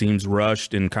success, it seems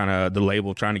rushed and kind of the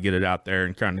label trying to get it out there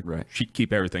and kind of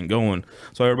keep everything going.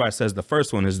 So everybody says the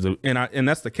first one is and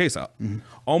that's the case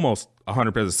almost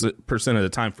 100% of the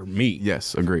time for me.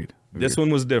 Yes, agreed. This one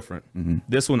was different.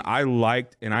 This one I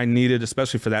liked, and I needed,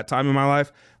 especially for that time in my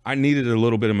life, I needed a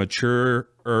little bit of mature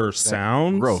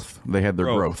sound. Growth. They had their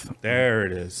growth. There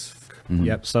it is.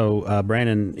 Yep. So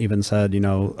Brandon even said,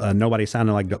 nobody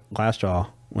sounded like Glassjaw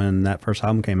when that first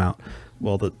album came out.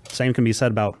 Well, the same can be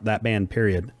said about that band,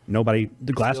 period. The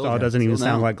Glassjaw doesn't even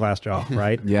sound like Glassjaw,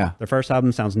 right? Yeah. Their first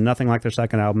album sounds nothing like their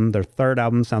second album. Their third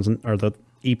album the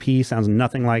EP sounds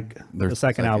nothing like the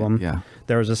second album. Yeah.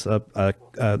 There was just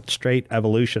a straight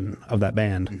evolution of that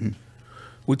band.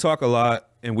 We talk a lot,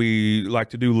 and we like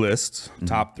to do lists,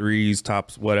 top threes,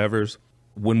 tops, whatevers.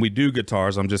 When we do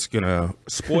guitars, I'm just going to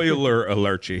spoiler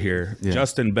alert you here. Yeah.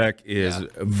 Justin Beck is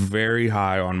very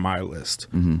high on my list.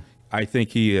 I think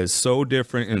he is so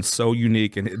different and so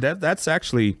unique, and that's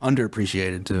actually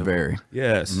Underappreciated too. Very.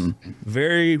 yes,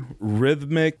 very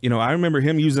rhythmic. I remember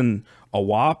him using a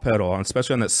wah pedal,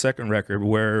 especially on that second record,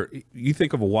 where you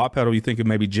think of a wah pedal, you think of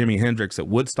maybe Jimi Hendrix at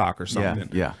Woodstock or something.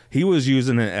 Yeah. He was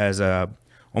using it as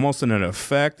almost an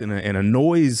effect and a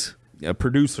noise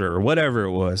producer or whatever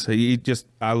it was.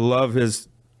 I love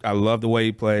the way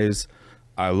he plays.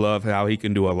 I love how he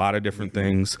can do a lot of different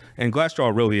things. And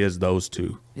Glassjaw really is those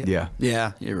two. Yeah.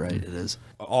 Yeah, you're right. It is.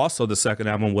 Also, the second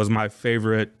album was my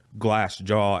favorite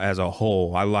Glassjaw as a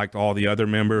whole. I liked all the other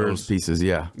members. Those pieces,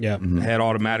 yeah. Yeah. Head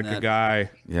Automatica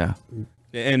guy. Yeah.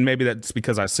 And maybe that's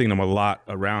because I've seen him a lot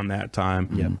around that time.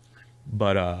 Yeah.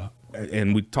 But,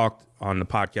 and we talked on the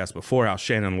podcast before how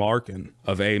Shannon Larkin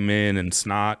of Amen and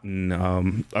Snot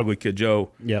and Ugly Kid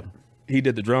Joe, Yep. he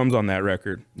did the drums on that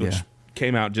record, which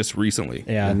came out just recently.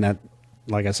 Yeah, and that,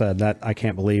 like I said, that I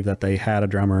can't believe that they had a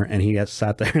drummer and he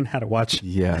sat there and had to watch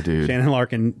dude. Shannon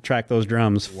Larkin track those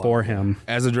drums for him.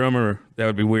 As a drummer, that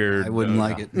would be weird. I wouldn't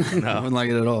like it. I wouldn't like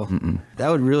it at all. That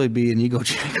would really be an ego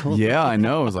check. Yeah, I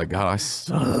know. I was like, God, I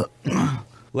suck.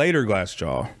 Later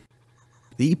Glassjaw.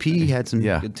 The EP had some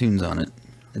good tunes on it.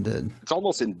 It did. It's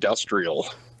almost industrial.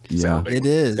 Yeah. It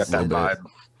is. Got that vibe.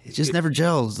 It just never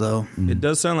gels, though. It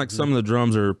does sound like some of the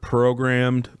drums are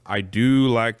programmed. I do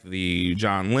like the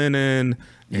John Lennon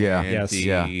and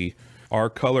the Our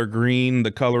Color Green, the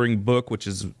coloring book, which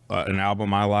is an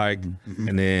album I like.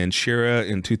 And then Shira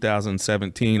in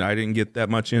 2017, I didn't get that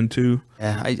much into.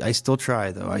 Yeah, I still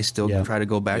try, though. I still try to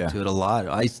go back Yeah. to it a lot.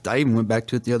 I even went back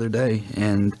to it the other day,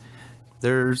 and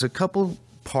there's a couple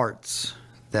parts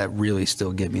that really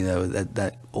still get me, though,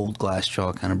 that old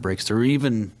Glassjaw kind of breaks through.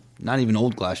 Even not even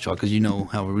old Glassjaw,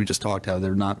 because how we just talked how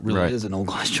there not really is an old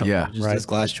Glassjaw. Yeah. It just is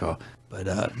Glassjaw. But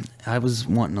I was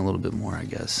wanting a little bit more, I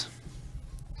guess.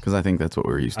 Because I think that's what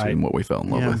we were used to and what we fell in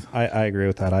love with. I agree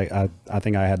with that. I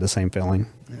think I had the same feeling.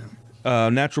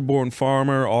 Natural Born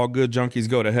Farmer, All Good Junkies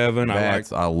Go to Heaven.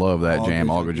 I love that jam.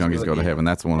 All Good Junkies Go to Heaven.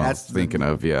 That's the one I was thinking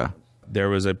of. Yeah. There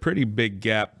was a pretty big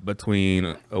gap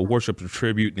between a Worship and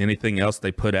Tribute and anything else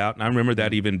they put out. And I remember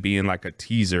that even being like a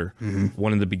teaser,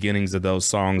 one of the beginnings of those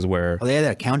songs where... Oh, they had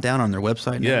that countdown on their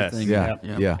website and everything.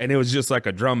 Yeah. And it was just like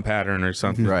a drum pattern or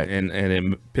something. Right. And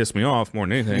it pissed me off more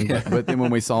than anything. Yeah. But then when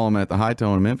we saw them at the High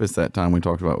Tone in Memphis that time we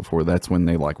talked about before, that's when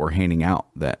they were handing out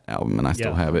that album, and I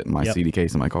still have it in my CD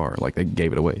case in my car. Like they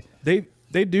gave it away. They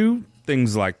do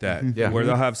things like that, where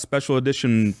they'll have special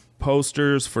edition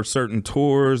posters for certain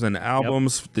tours and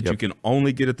albums that you can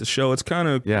only get at the show. It's kind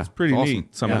of it's pretty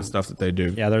neat, some of the stuff that they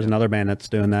do. Yeah, there's another band that's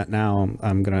doing that now.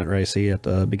 I'm going to see at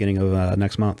the beginning of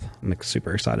next month. I'm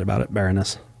super excited about it,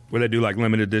 Baroness. Where they do like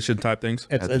limited edition type things.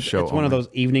 It's one of those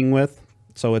evening with,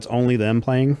 so it's only them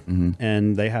playing,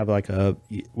 and they have like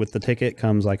with the ticket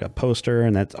comes like a poster,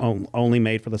 and that's only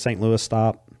made for the St. Louis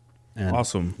stop. And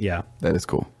awesome. Yeah, that is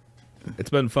cool.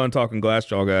 It's been fun talking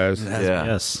Glassjaw, guys.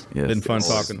 Yes. Been fun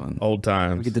talking old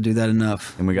times. We get to do that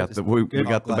enough. And we got the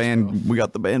band. We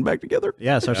got the band back together.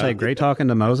 Yeah, so I say great talking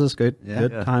to Moses. Good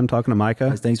time talking to Micah.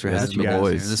 Guys, thanks for having me,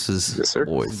 boys. This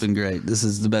has been great. This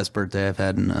is the best birthday I've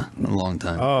had in a long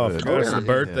time. Oh, of course, the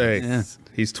birthday. Yeah.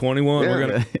 He's 21.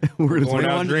 Yeah. We're going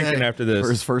out drinking after this. For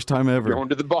his first time ever. Going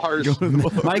to the bars.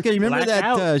 Micah, you remember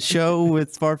that show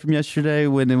with Far From Yesterday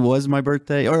when it was my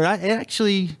birthday? Or it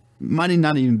actually might have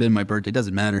not even been my birthday.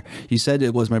 Doesn't matter. You said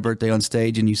it was my birthday on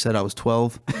stage, and you said I was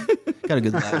 12. Got a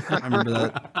good laugh. I remember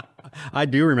that. I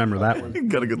do remember that one.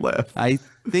 Got a good laugh. I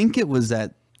think it was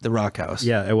at the Rock House.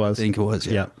 Yeah, it was. I think it was.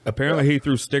 Yeah. Apparently, he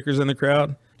threw stickers in the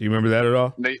crowd. Do you remember that at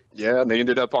all? They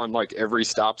ended up on like every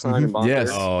stop sign in Bonterra. Yes.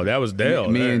 Oh, that was Dale.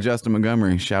 Me and Justin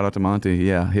Montgomery. Shout out to Monty.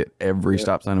 Yeah, hit every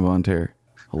stop sign in Bonterra.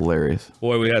 Hilarious.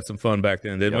 Boy, we had some fun back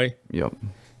then, didn't we? Yep.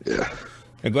 Yeah.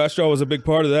 And Glassjaw was a big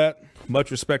part of that.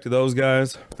 Much respect to those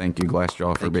guys. Thank you,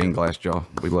 Glassjaw, for being Glassjaw.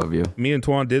 We love you. Me and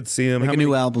Twan did see him. Make a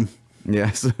new album.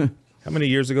 Yes. How many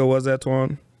years ago was that,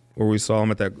 Twan? Where we saw him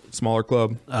at that smaller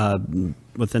club?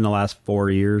 Within the last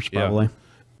 4 years, probably.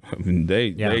 I mean,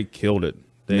 they killed it.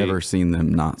 Never seen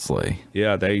them not slay.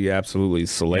 Yeah, they absolutely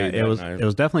slayed it that was night. It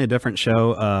was definitely a different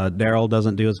show. Daryl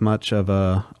doesn't do as much of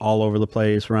all over the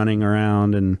place running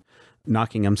around and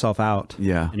knocking himself out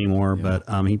anymore. Yeah.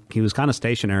 But he was kind of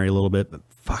stationary a little bit, but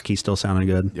fuck, he still sounded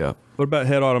good. Yeah. What about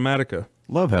Head Automatica?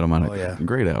 Love Head Automatica. Oh, yeah.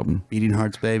 Great album. Beating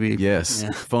Hearts, Baby. Yes.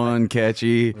 Yeah. Fun,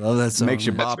 catchy. Love that song. Makes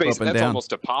you bop up and That's down.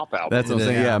 almost a pop album. That's what I'm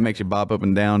saying. Yeah, it makes you bop up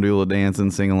and down, do a little dancing,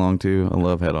 sing along too. I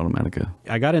love Head Automatica.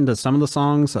 I got into some of the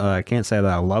songs. I can't say that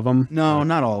I love them. No,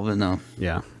 not all of it. No.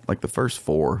 Yeah. Like the first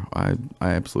four, I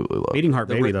absolutely love. Beating Heart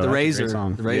Baby, though. The that's Razor. a great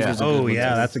song. The Razor's a Oh, good one, yeah,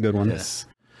 too. that's a good one. Yes.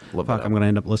 Love Fuck, that I'm going to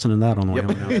end up listening to that on the way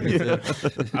home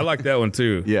now. I like that one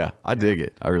too. Yeah, I dig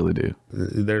it. I really do.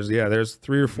 There's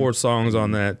 3 or 4 songs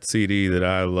on that CD that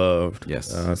I loved.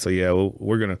 Yes. So yeah,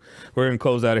 we're gonna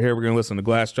close out of here. We're gonna listen to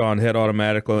Glassjaw and Head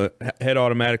Automatica. Head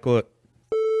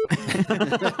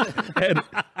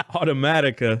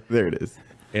Automatica. There it is.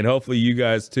 And hopefully you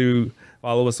guys too.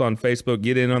 Follow us on Facebook.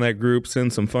 Get in on that group.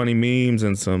 Send some funny memes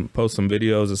and post some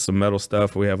videos of some metal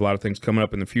stuff. We have a lot of things coming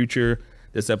up in the future.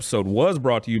 This episode was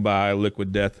brought to you by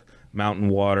Liquid Death Mountain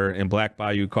Water and Black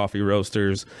Bayou Coffee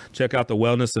Roasters. Check out the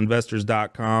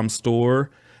wellnessinvestors.com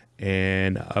store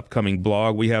and upcoming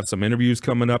blog. We have some interviews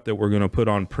coming up that we're going to put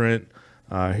on print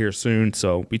here soon.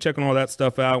 So be checking all that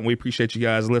stuff out. And we appreciate you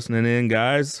guys listening in,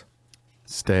 guys.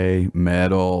 Stay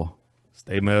metal.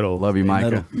 Stay metal. Love you,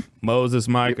 Micah. Moses,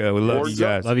 Micah. We love you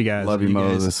guys. Love you guys. Love you,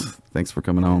 Moses. Thanks for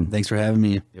coming on. Thanks for having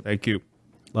me. Thank you.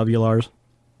 Love you, Lars.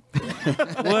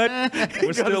 What?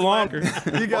 We're still longer.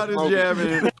 You got his jab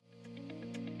in.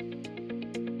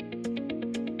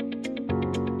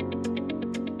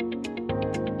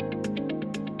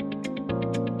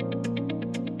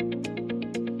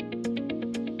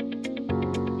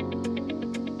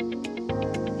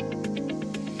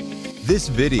 This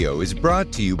video is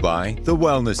brought to you by The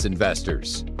Wellness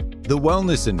Investors. The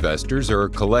Wellness Investors are a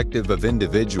collective of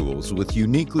individuals with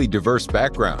uniquely diverse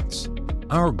backgrounds.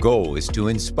 Our goal is to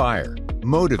inspire,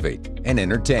 motivate, and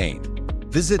entertain.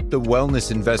 Visit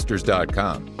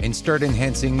thewellnessinvestors.com and start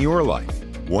enhancing your life,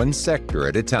 one sector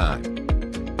at a time.